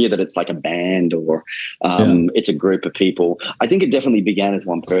 You hear that it's like a band or it's a group of people. I think it definitely began as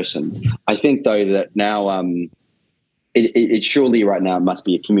one person. I think though that now it surely right now must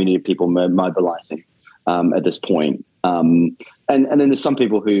be a community of people mobilizing at this point. And then there's some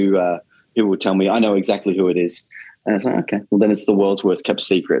people who will tell me, I know exactly who it is. And it's like, okay, well then it's the world's worst kept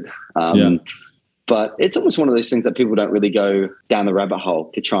secret. But it's almost one of those things that people don't really go down the rabbit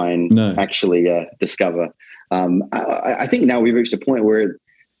hole to try and actually discover. I think now we've reached a point where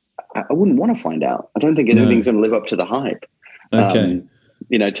I wouldn't want to find out. I don't think anything's going to live up to the hype. Okay.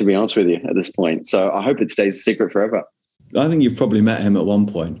 To be honest with you at this point. So I hope it stays a secret forever. I think you've probably met him at one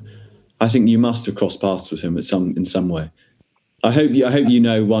point. I think you must have crossed paths with him in some way. I hope you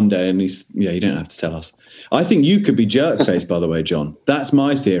know one day, and you don't have to tell us. I think you could be Jerkface, by the way, John. That's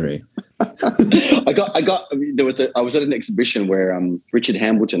my theory. I was at an exhibition where Richard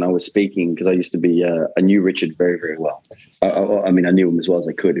Hambleton, I was speaking because I used to be, I knew Richard very, very well. I knew him as well as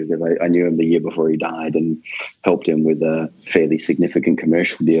I could because I knew him the year before he died and helped him with a fairly significant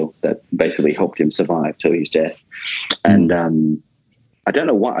commercial deal that basically helped him survive till his death. And I don't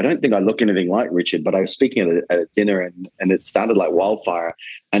know why. I don't think I look anything like Richard, but I was speaking at a dinner and it started like wildfire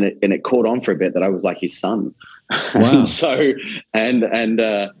and it caught on for a bit that I was like his son. Wow.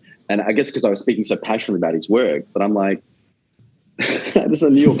 And I guess because I was speaking so passionately about his work, but I'm like, this is a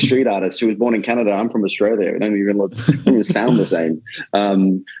New York street artist who was born in Canada. I'm from Australia. I don't even sound the same.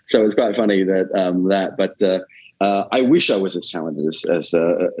 So it's quite funny that I wish I was as talented as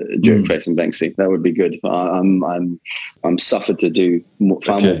Jerkface and Banksy. That would be good. I'm suffered to do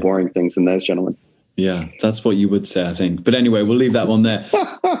far more boring things than those gentlemen. Yeah, that's what you would say, I think. But anyway, we'll leave that one there.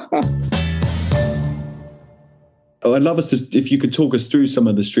 I'd love us to, if you could talk us through some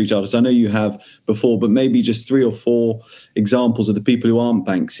of the street artists. I know you have before, but maybe just 3 or 4 examples of the people who aren't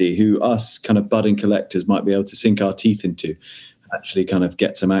Banksy, who us kind of budding collectors might be able to sink our teeth into, actually kind of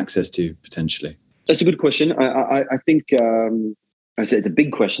get some access to potentially. That's a good question. I think I say it's a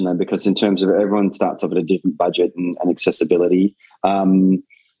big question though, because in terms of everyone starts off at a different budget and accessibility.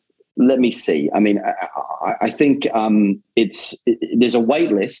 Let me see. I mean, I think there's a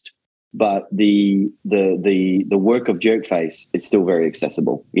wait list. But the work of Jerkface is still very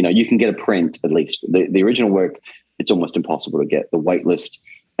accessible. You know, you can get a print at least. The original work, it's almost impossible to get. The wait list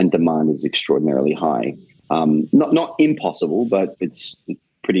and demand is extraordinarily high. Not impossible, but it's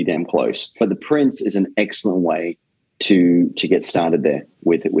pretty damn close. But the prints is an excellent way to get started there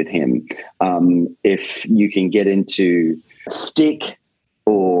with him. If you can get into Stick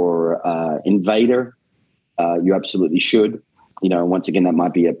or Invader, you absolutely should. You know, once again, that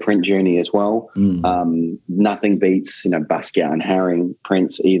might be a print journey as well. Nothing beats, Basquiat and Haring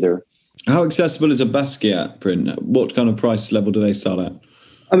prints either. How accessible is a Basquiat print? What kind of price level do they start at?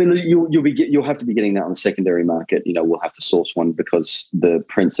 I mean, you'll have to be getting that on the secondary market. You know, we'll have to source one because the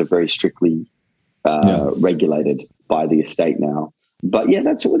prints are very strictly regulated by the estate now. But yeah,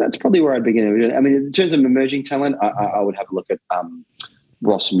 that's probably where I'd begin. I mean, in terms of emerging talent, I would have a look at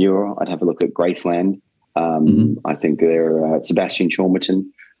Ross Muir. I'd have a look at Graceland. I think they're Sebastian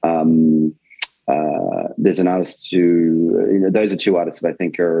Chormerton. There's an artist who, those are 2 artists that I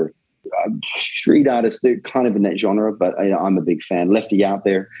think are street artists. They're kind of in that genre, but I'm a big fan. Lefty Out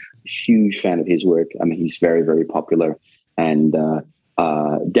There, huge fan of his work. I mean, he's very, very popular and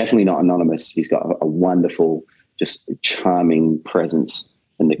definitely not anonymous. He's got a wonderful, just charming presence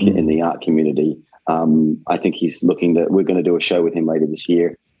in the art community. I think we're going to do a show with him later this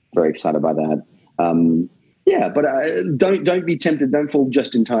year. Very excited by that. But don't be tempted. Don't fall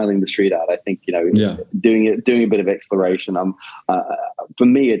just entirely in the street art. I think doing a bit of exploration. For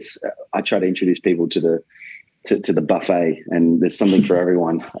me, I try to introduce people to the buffet, and there's something for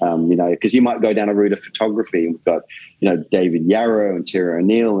everyone. Because you might go down a route of photography, and we've got David Yarrow and Terry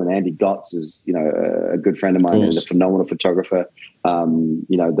O'Neill and Andy Gotts is a good friend of mine and a phenomenal photographer.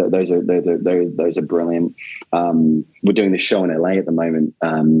 Those are brilliant. We're doing this show in LA at the moment.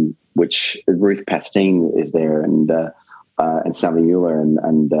 Which Ruth Pastine is there and Sally Mueller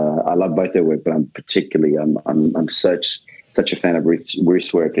and I love both their work, but I'm particularly I'm such a fan of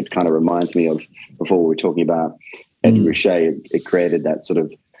Ruth's work. It kind of reminds me of before we were talking about Eddie Richet. It created that sort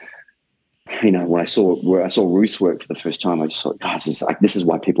of when I saw Ruth's work for the first time, I just thought, God, this is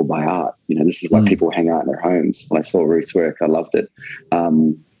why people buy art. This is why people hang out in their homes. When I saw Ruth's work, I loved it.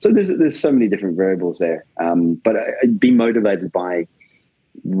 So there's so many different variables there, but I'd be motivated by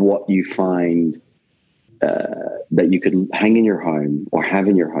what you find that you could hang in your home or have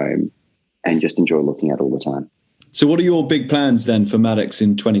in your home and just enjoy looking at all the time. So what are your big plans then for Maddox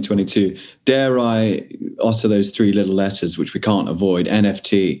in 2022? Dare I utter those 3 little letters, which we can't avoid,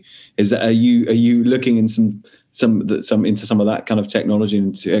 NFT? Are you looking in into some of that kind of technology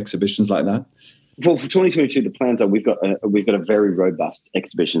into exhibitions like that? Well, for 2022, the plans are we've got a very robust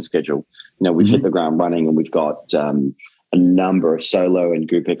exhibition schedule. We've hit the ground running, and we've got a number of solo and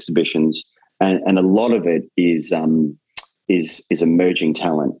group exhibitions, and a lot of it is emerging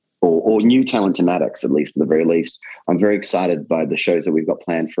talent or new talent to Maddox, at least at the very least. I'm very excited by the shows that we've got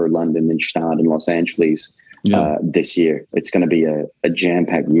planned for London and Stade and Los Angeles this year. It's going to be a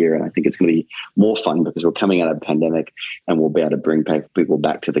jam-packed year, and I think it's going to be more fun because we're coming out of a pandemic and we'll be able to bring people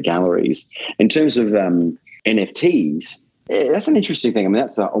back to the galleries. In terms of NFTs, that's an interesting thing. I mean,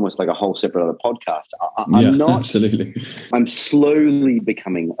 that's almost like a whole separate other podcast. Absolutely. I'm slowly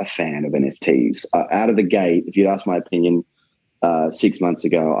becoming a fan of NFTs. Out of the gate, if you'd asked my opinion 6 months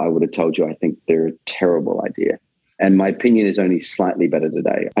ago, I would have told you I think they're a terrible idea. And my opinion is only slightly better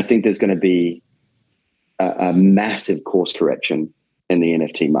today. I think there's going to be a massive course correction in the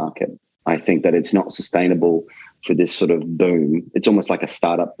NFT market. I think that it's not sustainable for this sort of boom. It's almost like the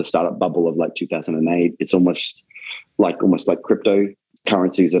startup bubble of like 2008. It's almost like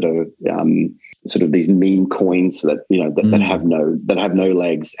cryptocurrencies that are sort of these meme coins that that have no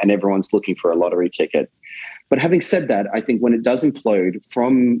legs, and everyone's looking for a lottery ticket. But having said that, I think when it does implode,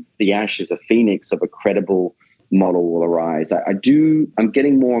 from the ashes, a phoenix of a credible model will arise. I'm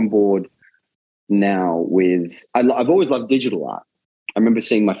getting more on board now with. I've always loved digital art. I remember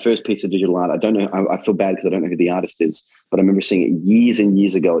seeing my first piece of digital art. I don't know. I feel bad because I don't know who the artist is, but I remember seeing it years and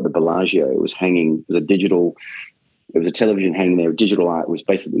years ago at the Bellagio. It was hanging. It was a television hanging there. Digital art. It was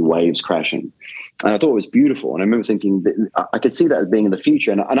basically waves crashing, and I thought it was beautiful. And I remember thinking that I could see that as being in the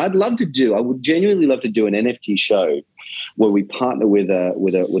future. And I would genuinely love to do an NFT show where we partner with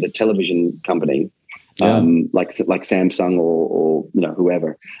a television company, like Samsung or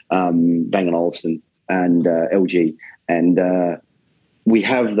whoever, Bang & Olufsen and LG, and we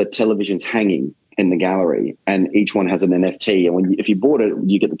have the televisions hanging in the gallery, and each one has an NFT. And if you bought it,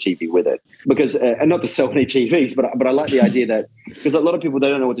 you get the TV with it. Because, and not to sell any TVs, but I like the idea that, because a lot of people, they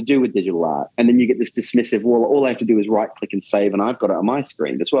don't know what to do with digital art. And then you get this dismissive, well, all I have to do is right click and save, and I've got it on my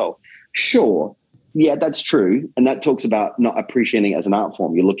screen as well. Sure. Yeah, that's true. And that talks about not appreciating it as an art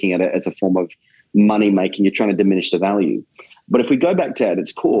form. You're looking at it as a form of money making. You're trying to diminish the value. But if we go back to at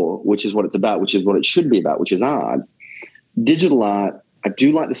its core, which is what it's about, which is what it should be about, which is art, digital art, I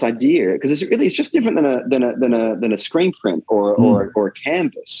do like this idea, because it's just different than a screen print or a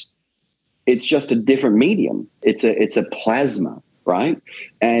canvas. It's just a different medium. It's a plasma, right?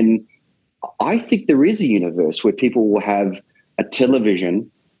 And I think there is a universe where people will have a television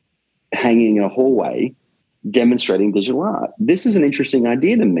hanging in a hallway demonstrating digital art. This is an interesting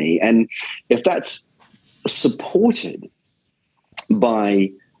idea to me, and if that's supported by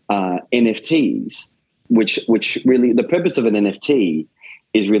NFTs. Which really, the purpose of an NFT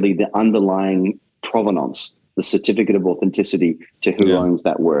is really the underlying provenance, the certificate of authenticity to who owns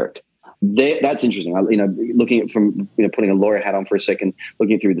that work. That's interesting. Looking at from putting a lawyer hat on for a second,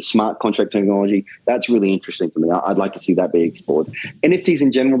 looking through the smart contract technology, that's really interesting to me. I'd like to see that be explored. NFTs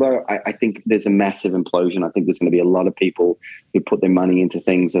in general, though, I think there's a massive implosion. I think there's going to be a lot of people who put their money into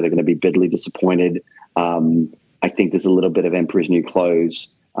things that are going to be bitterly disappointed. I think there's a little bit of emperor's new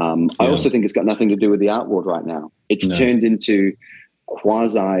clothes. I also think it's got nothing to do with the art world right now. It's turned into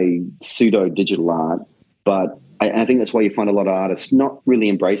quasi pseudo digital art, but I think that's why you find a lot of artists not really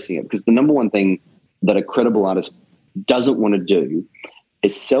embracing it, because the number one thing that a credible artist doesn't want to do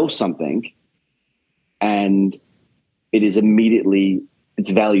is sell something and its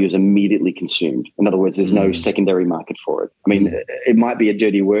value is immediately consumed. In other words, there's no secondary market for it. I mean, it might be a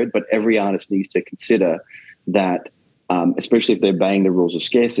dirty word, but every artist needs to consider that. Especially if they're obeying the rules of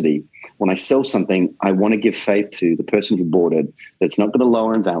scarcity. When I sell something, I want to give faith to the person who bought it that it's not going to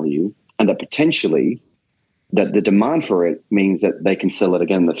lower in value, and that potentially that the demand for it means that they can sell it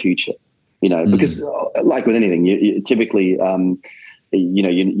again in the future. Because like with anything, you typically,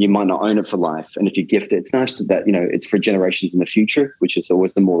 you might not own it for life. And if you gift it, it's nice that, it's for generations in the future, which is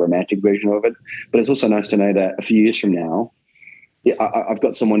always the more romantic version of it. But it's also nice to know that a few years from now, I've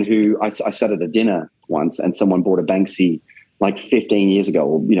got someone who I sat at a dinner once, and someone bought a Banksy like 15 years ago,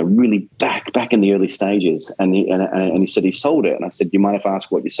 or really back in the early stages, and he said he sold it, and I said, "Do you mind if I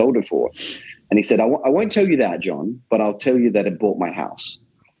ask what you sold it for?" And he said, "I won't tell you that, John, but I'll tell you that it bought my house."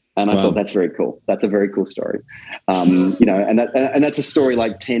 And I thought, that's very cool. That's a very cool story. And that's a story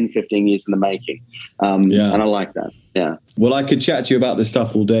like 10, 15 years in the making. And I like that. Yeah. Well, I could chat to you about this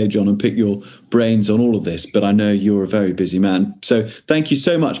stuff all day, John, and pick your brains on all of this, but I know you're a very busy man. So thank you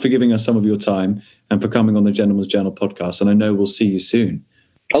so much for giving us some of your time and for coming on the Gentleman's Journal podcast. And I know we'll see you soon.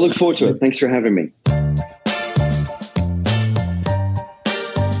 I look forward to it. Thanks for having me.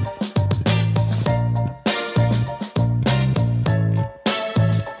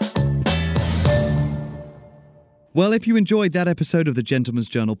 Well, if you enjoyed that episode of the Gentleman's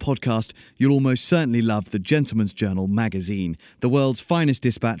Journal podcast, you'll almost certainly love the Gentleman's Journal magazine, the world's finest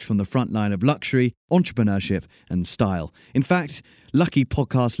dispatch from the front line of luxury, entrepreneurship and style. In fact, lucky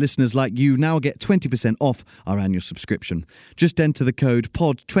podcast listeners like you now get 20% off our annual subscription. Just enter the code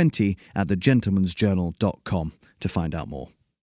POD20 at thegentleman'sjournal.com to find out more.